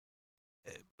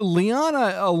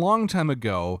Liana, a long time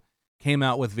ago, came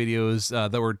out with videos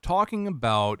that were talking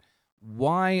about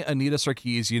why Anita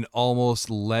Sarkeesian almost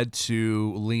led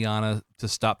to Liana to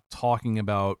stop talking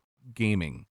about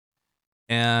gaming.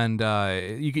 And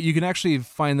you can actually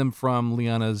find them from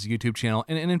Liana's YouTube channel.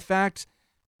 And in fact,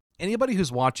 anybody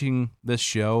who's watching this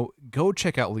show, go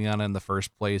check out Liana in the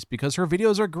first place because her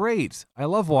videos are great. I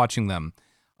love watching them.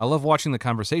 I love watching the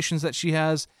conversations that she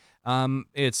has.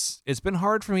 It's been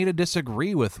hard for me to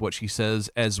disagree with what she says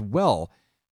as well.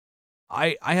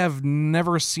 I have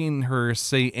never seen her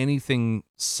say anything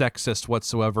sexist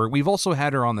whatsoever. We've also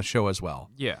had her on the show as well.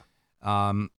 Yeah.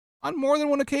 On more than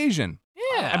one occasion.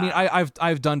 Yeah. I mean,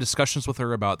 I've done discussions with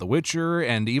her about The Witcher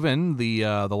and even the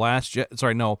Rise of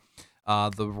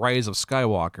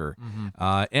Skywalker.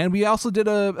 Mm-hmm. And we also did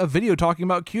a video talking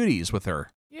about cuties with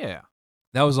her. Yeah.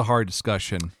 That was a hard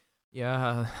discussion.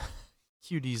 Yeah.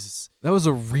 Cuties. That was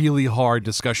a really hard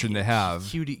discussion to have.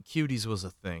 Cuties was a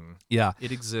thing. Yeah.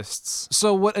 It exists.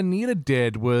 So what Anita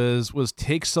did was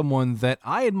take someone that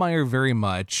I admire very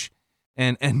much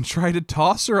and try to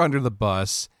toss her under the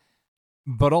bus,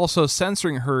 but also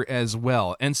censoring her as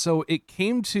well. And so it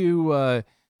came to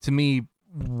me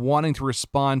wanting to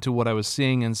respond to what I was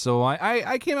seeing, and so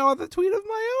I came out with a tweet of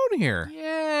my own here.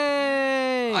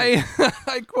 Yay!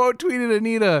 I quote tweeted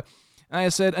Anita. I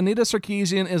said, Anita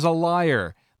Sarkeesian is a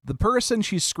liar. The person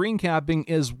she's screen capping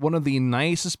is one of the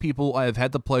nicest people I have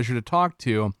had the pleasure to talk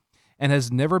to and has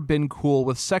never been cool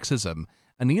with sexism.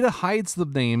 Anita hides the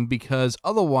name because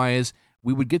otherwise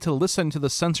we would get to listen to the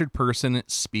censored person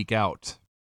speak out.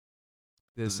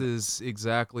 This is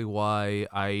exactly why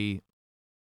I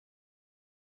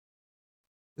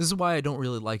don't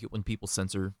really like it when people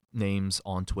censor names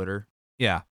on Twitter.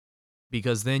 Yeah.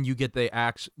 Because then you get the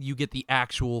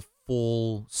actual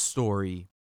full story,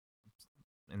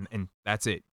 and that's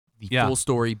it. The full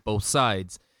story, both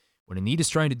sides. What Anita's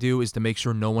trying to do is to make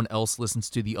sure no one else listens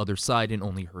to the other side and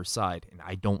only her side, and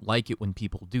I don't like it when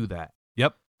people do that.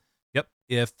 Yep.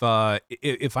 If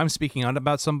I'm speaking out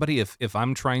about somebody, if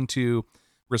I'm trying to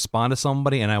respond to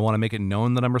somebody and I want to make it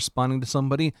known that I'm responding to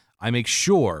somebody, I make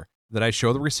sure that I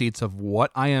show the receipts of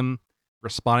what I am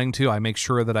responding to. I make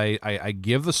sure that I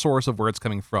give the source of where it's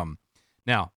coming from.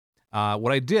 Now,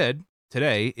 what I did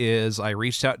today is I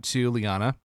reached out to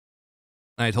Liana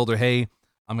and I told her, hey,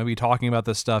 I'm going to be talking about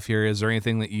this stuff here. Is there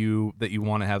anything that you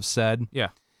want to have said? Yeah.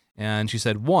 And she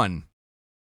said, 1,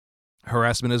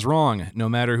 harassment is wrong. No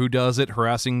matter who does it,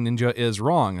 harassing Ninja is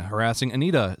wrong. Harassing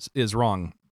Anita is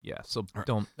wrong. Yeah, so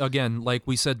don't, again, like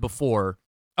we said before.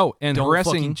 Oh, and don't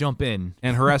harassing fucking jump in.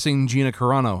 And harassing Gina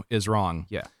Carano is wrong.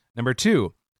 Yeah. Number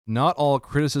 2, not all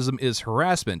criticism is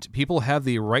harassment. People have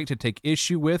the right to take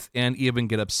issue with and even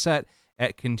get upset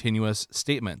at contentious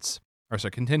statements.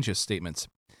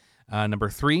 Number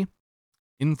 3,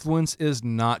 influence is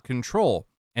not control.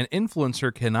 An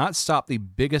influencer cannot stop the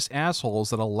biggest assholes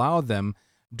that allow them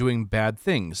doing bad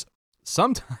things.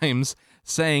 Sometimes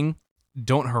saying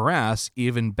don't harass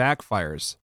even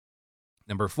backfires.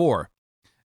 Number 4,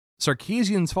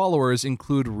 Sarkeesian's followers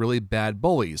include really bad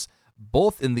bullies,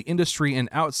 both in the industry and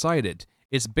outside it.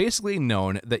 It's basically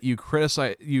known that you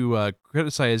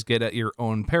criticize get at your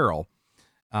own peril.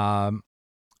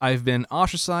 I've been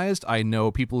ostracized. I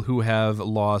know people who have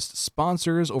lost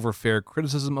sponsors over fair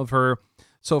criticism of her.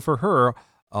 So for her,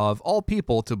 of all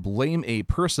people, to blame a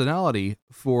personality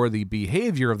for the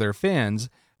behavior of their fans,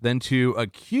 than to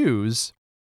accuse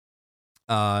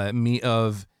me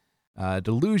of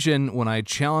delusion when I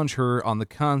challenge her on the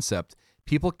concept.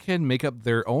 People can make up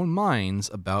their own minds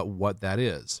about what that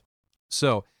is.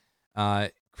 So,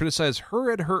 criticize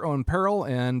her at her own peril,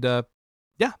 and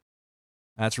yeah,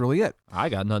 that's really it. I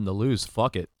got nothing to lose.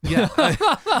 Fuck it. Yeah.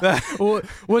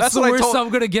 What's the worst I'm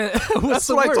gonna get? That's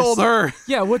what I told her.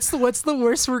 Yeah. What's the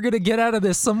worst we're gonna get out of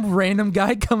this? Some random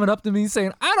guy coming up to me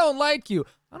saying, "I don't like you."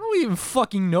 I don't even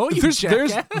fucking know you.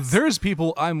 There's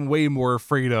people I'm way more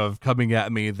afraid of coming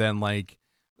at me than like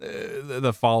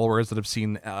the followers that I've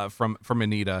seen from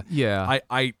Anita. Yeah.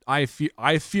 I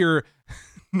fear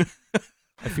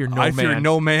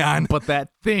no man. But that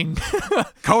thing.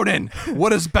 Conan,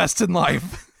 what is best in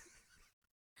life?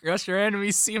 Crush your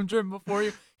enemies, see them driven before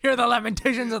you. Hear the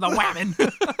lamentations of the women.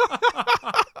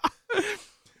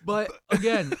 But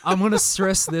again, I'm going to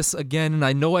stress this again, and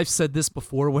I know I've said this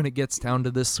before when it gets down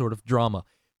to this sort of drama.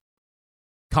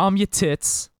 Calm your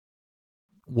tits.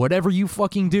 Whatever you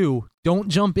fucking do, don't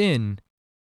jump in,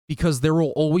 because there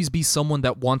will always be someone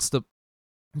that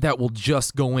will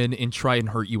just go in and try and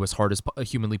hurt you as hard as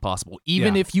humanly possible.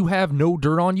 Even if you have no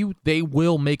dirt on you, they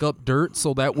will make up dirt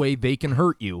so that way they can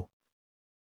hurt you.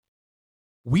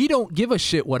 We don't give a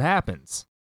shit what happens.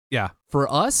 Yeah.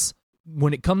 For us,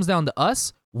 when it comes down to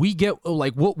us, we get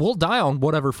like we'll die on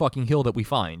whatever fucking hill that we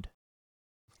find.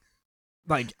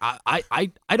 Like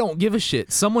I don't give a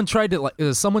shit. Someone tried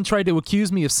to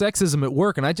accuse me of sexism at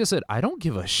work, and I just said I don't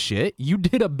give a shit. You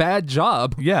did a bad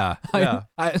job. Yeah.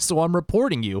 So I'm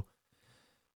reporting you.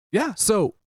 Yeah.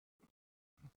 So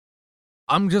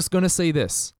I'm just gonna say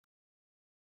this: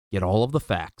 get all of the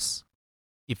facts.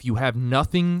 If you have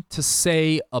nothing to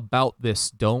say about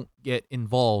this, don't get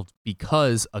involved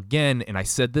because, again, and I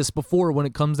said this before, when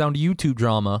it comes down to YouTube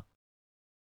drama,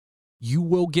 you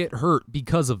will get hurt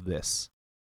because of this.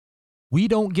 We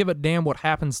don't give a damn what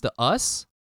happens to us,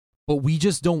 but we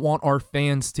just don't want our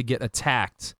fans to get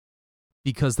attacked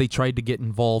because they tried to get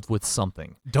involved with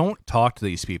something. Don't talk to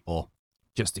these people.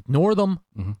 Just ignore them.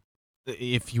 Mm-hmm.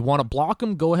 If you want to block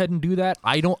them, go ahead and do that.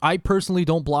 I personally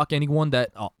don't block anyone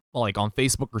that like on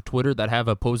Facebook or Twitter that have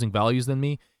opposing values than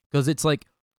me, because it's like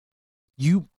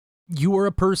you are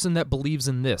a person that believes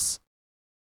in this.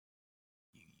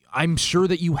 I'm sure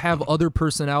that you have other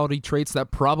personality traits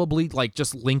that probably like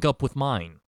just link up with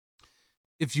mine.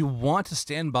 If you want to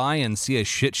stand by and see a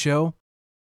shit show,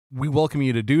 we welcome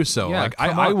you to do so. Yeah, like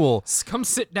I will come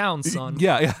sit down, son.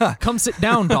 Yeah. Come sit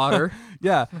down, daughter.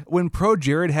 Yeah. When Pro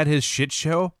Jared had his shit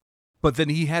show, but then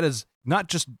he had his not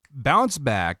just bounce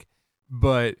back,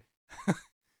 but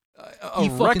a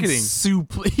reckoning.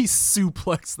 He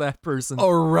suplexed that person.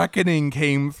 A reckoning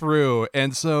came through,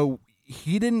 and so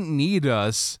he didn't need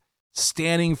us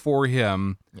standing for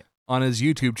him on his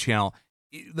YouTube channel.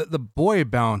 The boy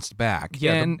bounced back.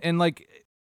 Yeah, and like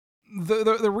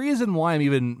the reason why I'm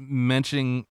even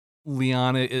mentioning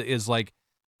Liana is like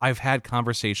I've had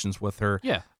conversations with her.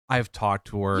 Yeah. I've talked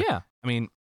to her. Yeah. I mean,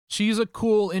 she's a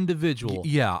cool individual.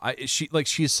 Yeah,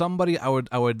 she's somebody I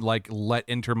would like let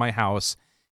enter my house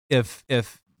if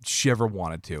she ever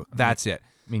wanted to. That's it.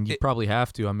 I mean, you probably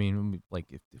have to. I mean, like,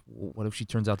 what if she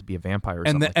turns out to be a vampire or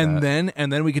something like that?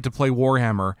 And then we get to play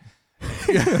Warhammer.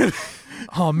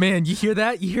 Oh man, you hear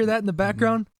that? You hear that in the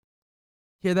background?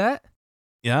 Hear that?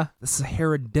 Yeah. The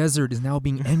Sahara Desert is now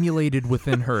being emulated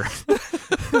within her.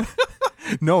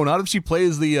 No, not if she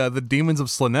plays the Demons of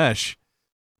Slaanesh.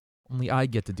 Only I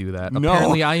get to do that. No.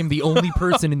 Apparently, I am the only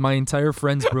person in my entire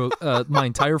friends group that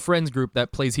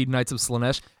plays Hedonites of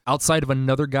Slaanesh, outside of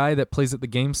another guy that plays at the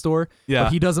game store. Yeah.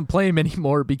 But he doesn't play him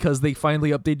anymore because they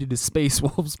finally updated his Space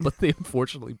Wolves, but they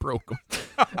unfortunately broke him.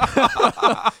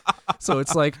 So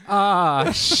it's like,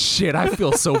 shit, I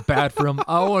feel so bad for him.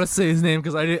 I don't want to say his name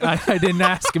because I didn't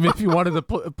ask him if he wanted to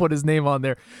put his name on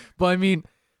there. But I mean,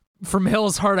 from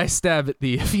hell's heart I stab at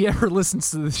thee. If he ever listens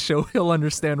to this show, he'll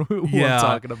understand who I'm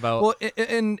talking about. Well,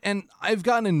 and I've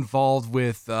gotten involved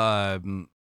with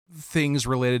things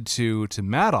related to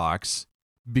Maddox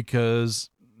because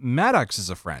Maddox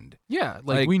is a friend. Yeah,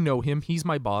 like we know him. He's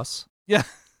my boss. Yeah.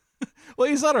 Well,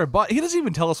 he's not our boss. He doesn't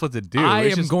even tell us what to do. I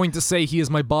am going to say he is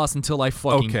my boss until I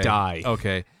fucking die.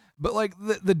 Okay. But like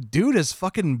the dude has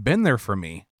fucking been there for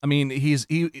me. I mean, he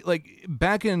like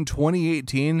back in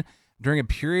 2018 during a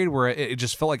period where it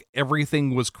just felt like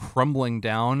everything was crumbling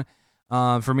down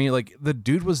for me. Like the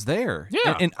dude was there.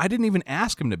 Yeah. And I didn't even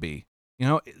ask him to be, you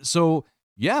know? So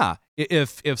yeah,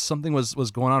 if something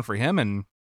was going on for him and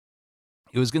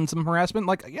he was getting some harassment,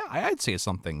 like, yeah, I'd say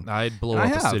something. I'd blow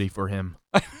up a city for him.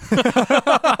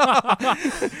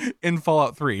 In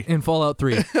Fallout 3. In Fallout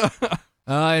 3.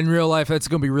 In real life, that's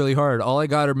going to be really hard. All I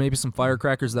got are maybe some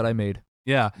firecrackers that I made.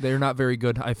 Yeah. They're not very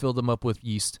good. I filled them up with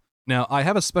yeast. Now, I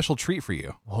have a special treat for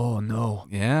you. Oh, no.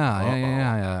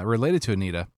 Yeah. Related to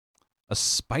Anita. A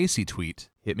spicy tweet.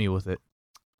 Hit me with it.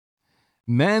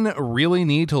 Men really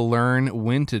need to learn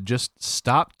when to just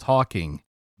stop talking.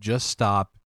 Just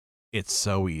stop. It's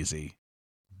so easy.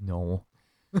 No.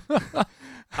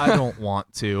 I don't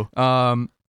want to.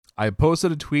 I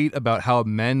posted a tweet about how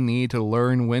men need to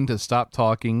learn when to stop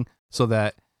talking so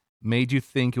that made you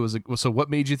think it was what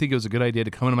made you think it was a good idea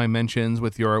to come into my mentions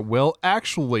with your well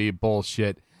actually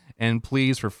bullshit, and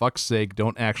please for fuck's sake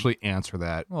don't actually answer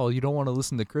that. Well, you don't want to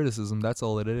listen to criticism, that's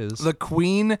all it is. The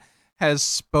queen has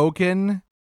spoken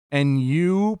and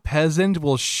you peasant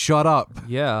will shut up.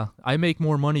 Yeah, I make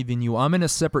more money than you. I'm in a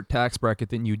separate tax bracket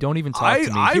than you. Don't even talk to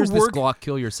me. Here's this Glock,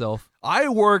 kill yourself. I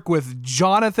work with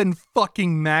Jonathan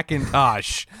fucking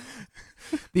McIntosh.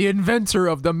 The inventor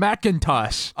of the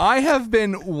Macintosh. I have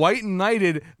been white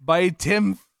knighted by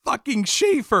Tim fucking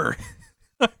Schafer.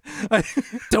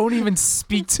 Don't even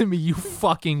speak to me, you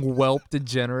fucking whelp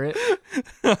degenerate.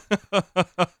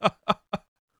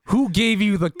 Who gave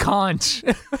you the conch?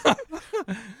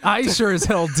 I sure as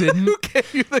hell didn't. Who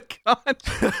gave you the conch?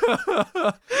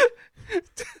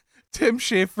 Tim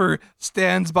Schafer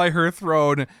stands by her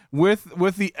throne with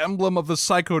the emblem of the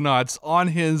Psychonauts on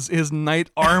his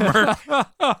knight armor.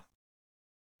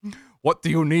 What do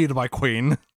you need, my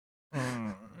queen?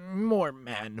 More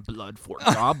man blood for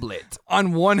Goblet.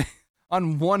 On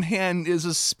one hand is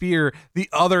a spear, the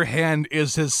other hand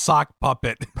is his sock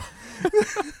puppet.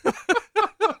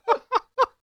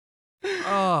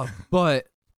 But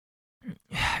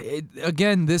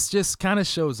again, this just kind of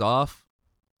shows off.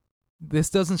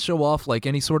 This doesn't show off like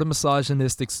any sort of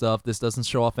misogynistic stuff. This doesn't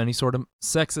show off any sort of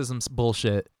sexism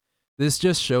bullshit. This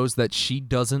just shows that she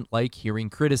doesn't like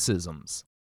hearing criticisms.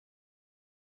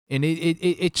 And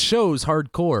it shows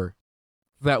hardcore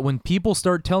that when people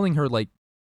start telling her, like,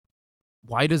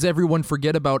 why does everyone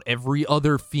forget about every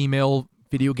other female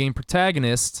video game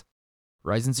protagonist?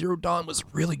 Horizon Zero Dawn was a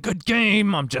really good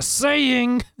game, I'm just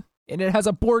saying. And it has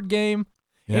a board game.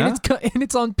 Yeah? And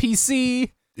it's on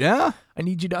PC. Yeah? I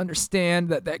need you to understand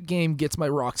that game gets my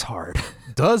rocks hard.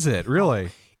 Does it, really?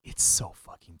 It's so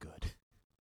fucking good.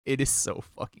 It is so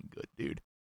fucking good, dude.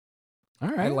 All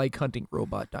right. I like hunting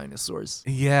robot dinosaurs.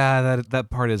 Yeah, that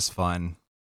part is fun.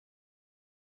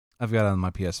 I've got it on my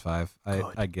PS5.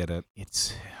 I get it.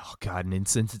 It's, oh god, and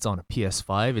since it's on a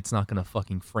PS5, it's not gonna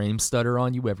fucking frame stutter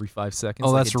on you every 5 seconds.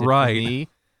 Oh, like that's it did for right. me.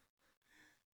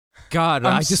 God,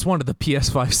 I just wanted the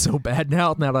PS5 so bad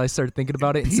now that I started thinking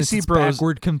about it. And since it's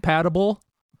backward compatible.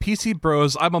 PC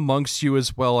Bros, I'm amongst you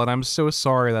as well, and I'm so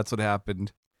sorry that's what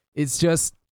happened. It's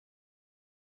just,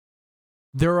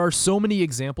 there are so many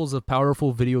examples of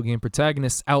powerful video game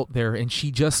protagonists out there, and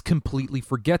she just completely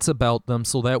forgets about them,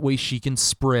 so that way she can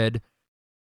spread,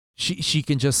 she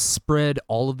can just spread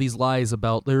all of these lies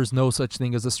about there's no such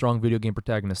thing as a strong video game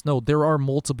protagonist. No, there are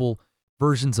multiple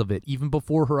versions of it, even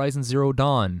before Horizon Zero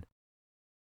Dawn.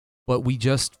 But we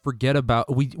just forget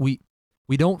about, we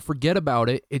don't forget about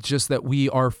it, it's just that we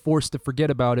are forced to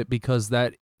forget about it because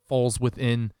that falls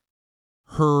within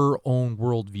her own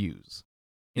worldviews.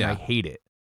 And I hate it.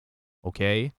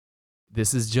 Okay?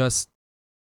 This is just,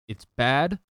 it's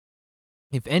bad.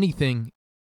 If anything,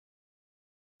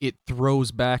 it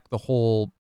throws back the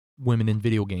whole women in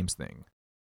video games thing.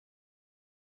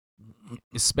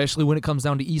 Especially when it comes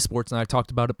down to esports, and I've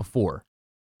talked about it before.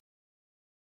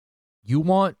 You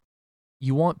want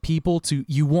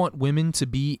women to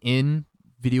be in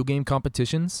video game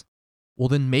competitions? Well,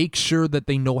 then make sure that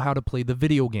they know how to play the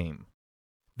video game.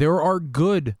 There are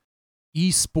good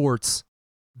esports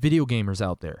video gamers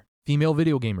out there, female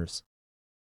video gamers.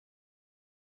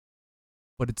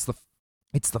 But it's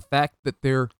the fact that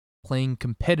they're playing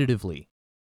competitively.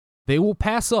 They will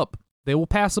pass up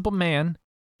a man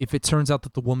if it turns out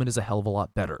that the woman is a hell of a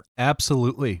lot better.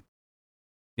 Absolutely.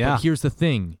 Yeah. But here's the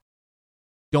thing.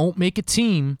 Don't make a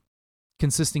team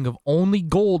consisting of only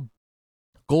gold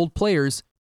players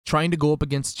trying to go up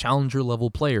against challenger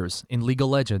level players in League of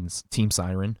Legends, Team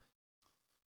Siren.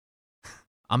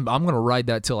 I'm going to ride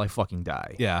that till I fucking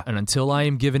die. Yeah. And until I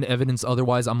am given evidence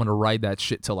otherwise, I'm going to ride that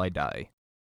shit till I die.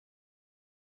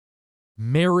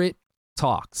 Merit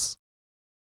talks.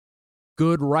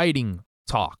 Good writing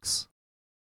talks.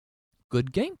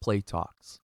 Good gameplay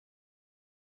talks.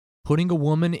 Putting a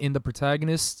woman in the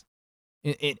protagonist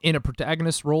in a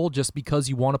protagonist role just because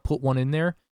you want to put one in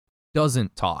there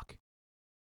doesn't talk.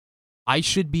 I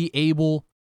should be able,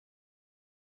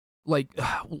 like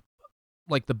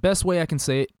the best way I can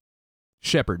say it,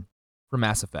 Shepard from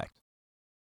Mass Effect.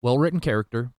 Well-written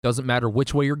character, doesn't matter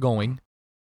which way you're going,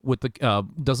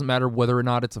 doesn't matter whether or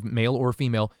not it's a male or a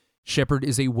female, Shepard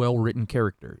is a well-written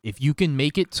character. If you can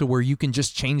make it to where you can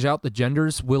just change out the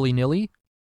genders willy-nilly,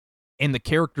 and the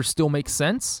character still makes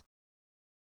sense,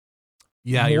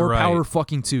 yeah, you're right. More power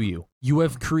fucking to you. You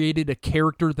have created a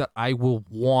character that I will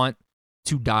want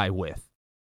to die with,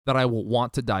 that I will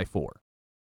want to die for.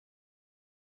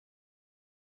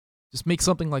 Just make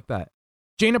something like that.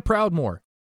 Jaina Proudmoore,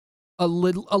 a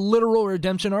literal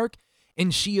redemption arc,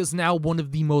 and she is now one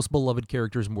of the most beloved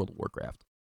characters in World of Warcraft.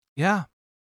 Yeah.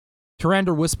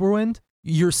 Tyrande Whisperwind,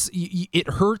 it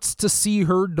hurts to see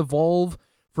her devolve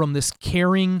from this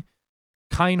caring,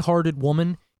 kind-hearted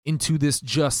woman into this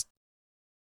just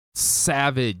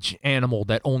savage animal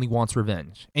that only wants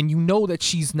revenge. And you know that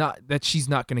she's not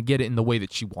going to get it in the way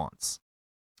that she wants.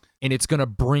 And it's going to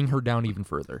bring her down even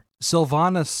further.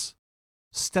 Sylvanas,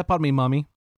 step on me, mommy.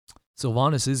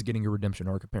 Sylvanas is getting a redemption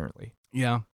arc, apparently.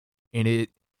 Yeah. And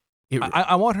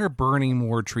I want her burning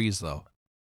more trees, though.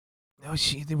 No,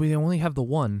 we only have the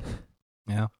one.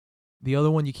 Yeah. The other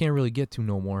one you can't really get to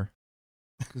no more.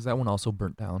 Because that one also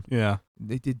burnt down. Yeah.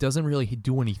 It doesn't really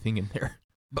do anything in there.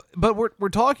 But we're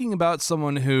talking about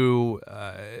someone who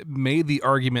made the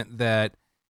argument that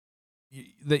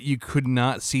you could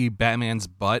not see Batman's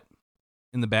butt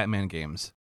in the Batman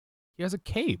games. He has a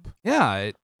cape.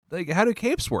 Yeah, like how do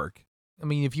capes work? I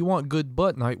mean, if you want good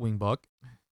butt, Nightwing Buck.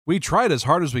 We tried as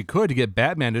hard as we could to get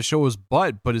Batman to show his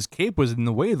butt, but his cape was in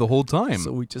the way the whole time.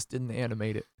 So we just didn't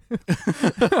animate it.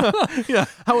 Yeah.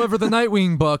 However, the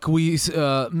Nightwing Butt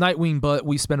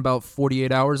we spent about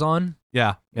 48 hours on.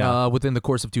 Yeah. Within the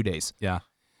course of 2 days. Yeah.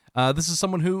 This is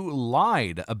someone who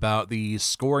lied about the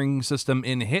scoring system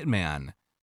in Hitman.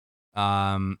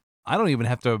 I don't even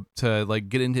have to like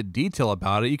get into detail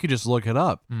about it. You could just look it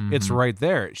up. It's right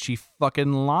there. She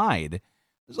fucking lied.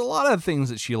 There's a lot of things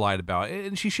that she lied about,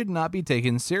 and she should not be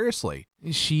taken seriously.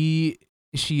 She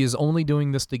is only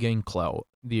doing this to gain clout.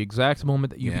 The exact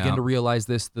moment that you begin to realize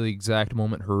this, the exact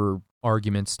moment her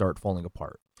arguments start falling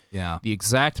apart. Yeah. The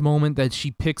exact moment that she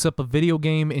picks up a video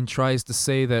game and tries to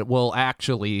say that, well,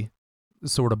 actually,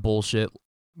 sort of bullshit,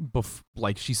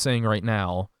 like she's saying right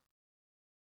now,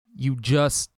 you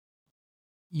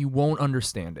won't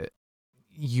understand it.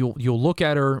 You'll look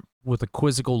at her with a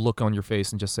quizzical look on your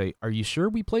face and just say, are you sure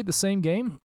we played the same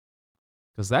game?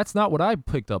 Because that's not what I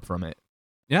picked up from it.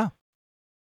 Yeah.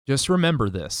 Just remember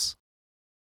this.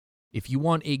 If you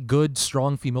want a good,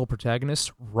 strong female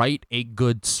protagonist, write a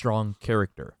good, strong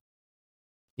character.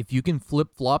 If you can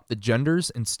flip-flop the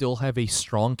genders and still have a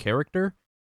strong character,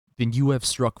 then you have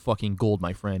struck fucking gold,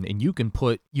 my friend, and you can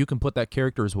put that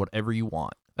character as whatever you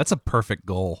want. That's a perfect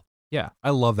goal. Yeah. I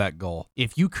love that goal.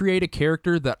 If you create a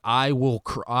character that I will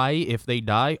cry if they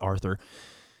die, Arthur,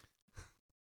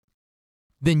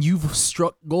 then you've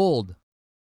struck gold.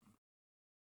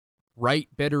 Write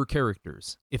better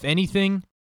characters. If anything,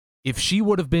 if she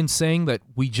would have been saying that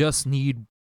we just need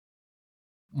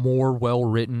more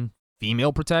well-written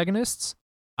female protagonists,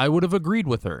 I would have agreed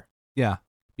with her. Yeah.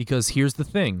 Because here's the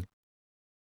thing.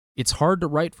 It's hard to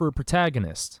write for a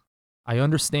protagonist. I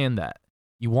understand that.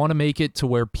 You want to make it to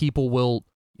where people will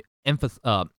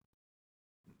emphasize.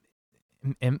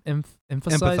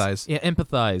 Empathize. Yeah,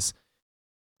 empathize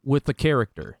with the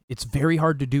character. It's very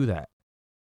hard to do that.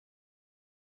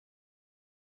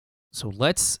 So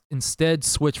let's instead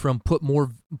switch from put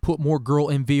more girl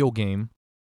in video game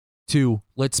to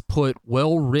let's put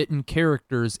well-written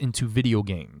characters into video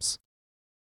games.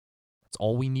 That's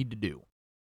all we need to do.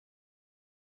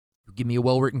 You give me a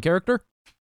well-written character,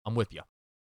 I'm with you.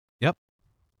 Yep.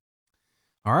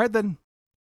 All right, then.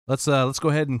 Let's go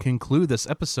ahead and conclude this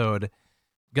episode.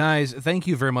 Guys, thank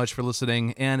you very much for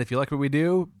listening. And if you like what we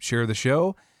do, share the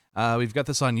show. We've got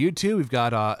this on YouTube. We've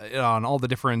got it on all the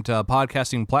different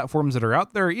podcasting platforms that are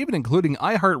out there, even including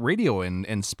iHeartRadio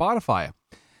and Spotify.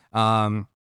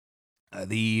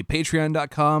 The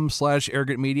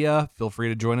patreon.com/arrogantmedia. Feel free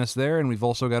to join us there. And we've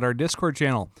also got our Discord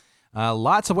channel.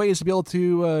 Lots of ways to be able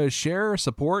to share,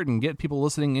 support, and get people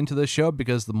listening into the show,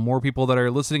 because the more people that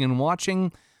are listening and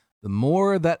watching, the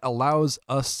more that allows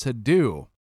us to do.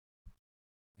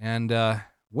 And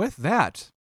with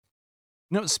that,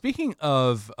 speaking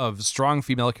of strong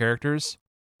female characters,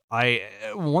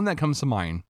 one that comes to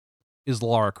mind is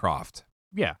Lara Croft.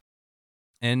 Yeah.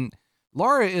 And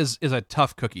Lara is a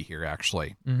tough cookie here,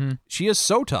 actually. Mm-hmm. She is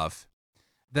so tough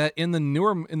that in the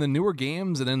newer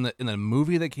games and in the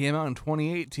movie that came out in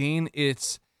 2018,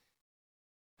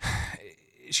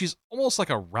 she's almost like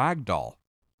a rag doll.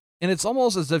 And it's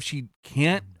almost as if she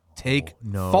can't take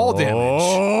fall damage.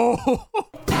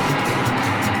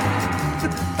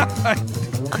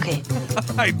 Okay.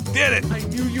 I did it. I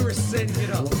knew you were setting it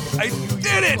up. I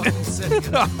did it.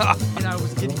 And I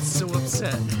was getting so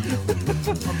upset.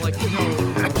 I'm like,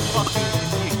 no, fuck you.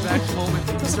 In the exact moment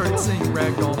that you started saying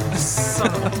ragdoll, you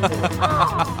son of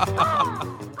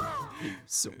a...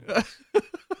 So...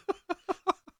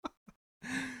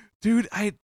 Dude,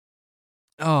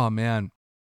 oh man.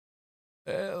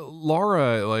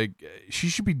 Lara, like, she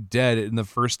should be dead in the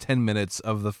first 10 minutes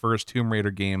of the first Tomb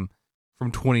Raider game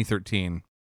from 2013.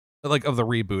 Like, of the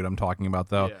reboot I'm talking about,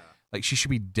 though. Yeah. Like, she should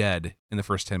be dead in the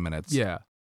first 10 minutes. Yeah.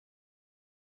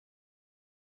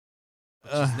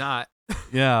 She's not.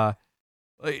 Yeah.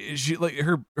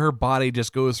 Her body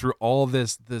just goes through all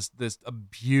this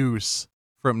abuse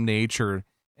from nature,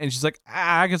 and she's like,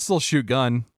 I can still shoot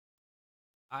gun.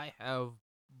 I have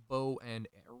bow and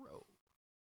arrow.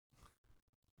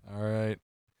 All right.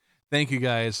 Thank you,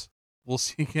 guys. We'll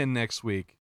see you again next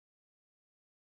week.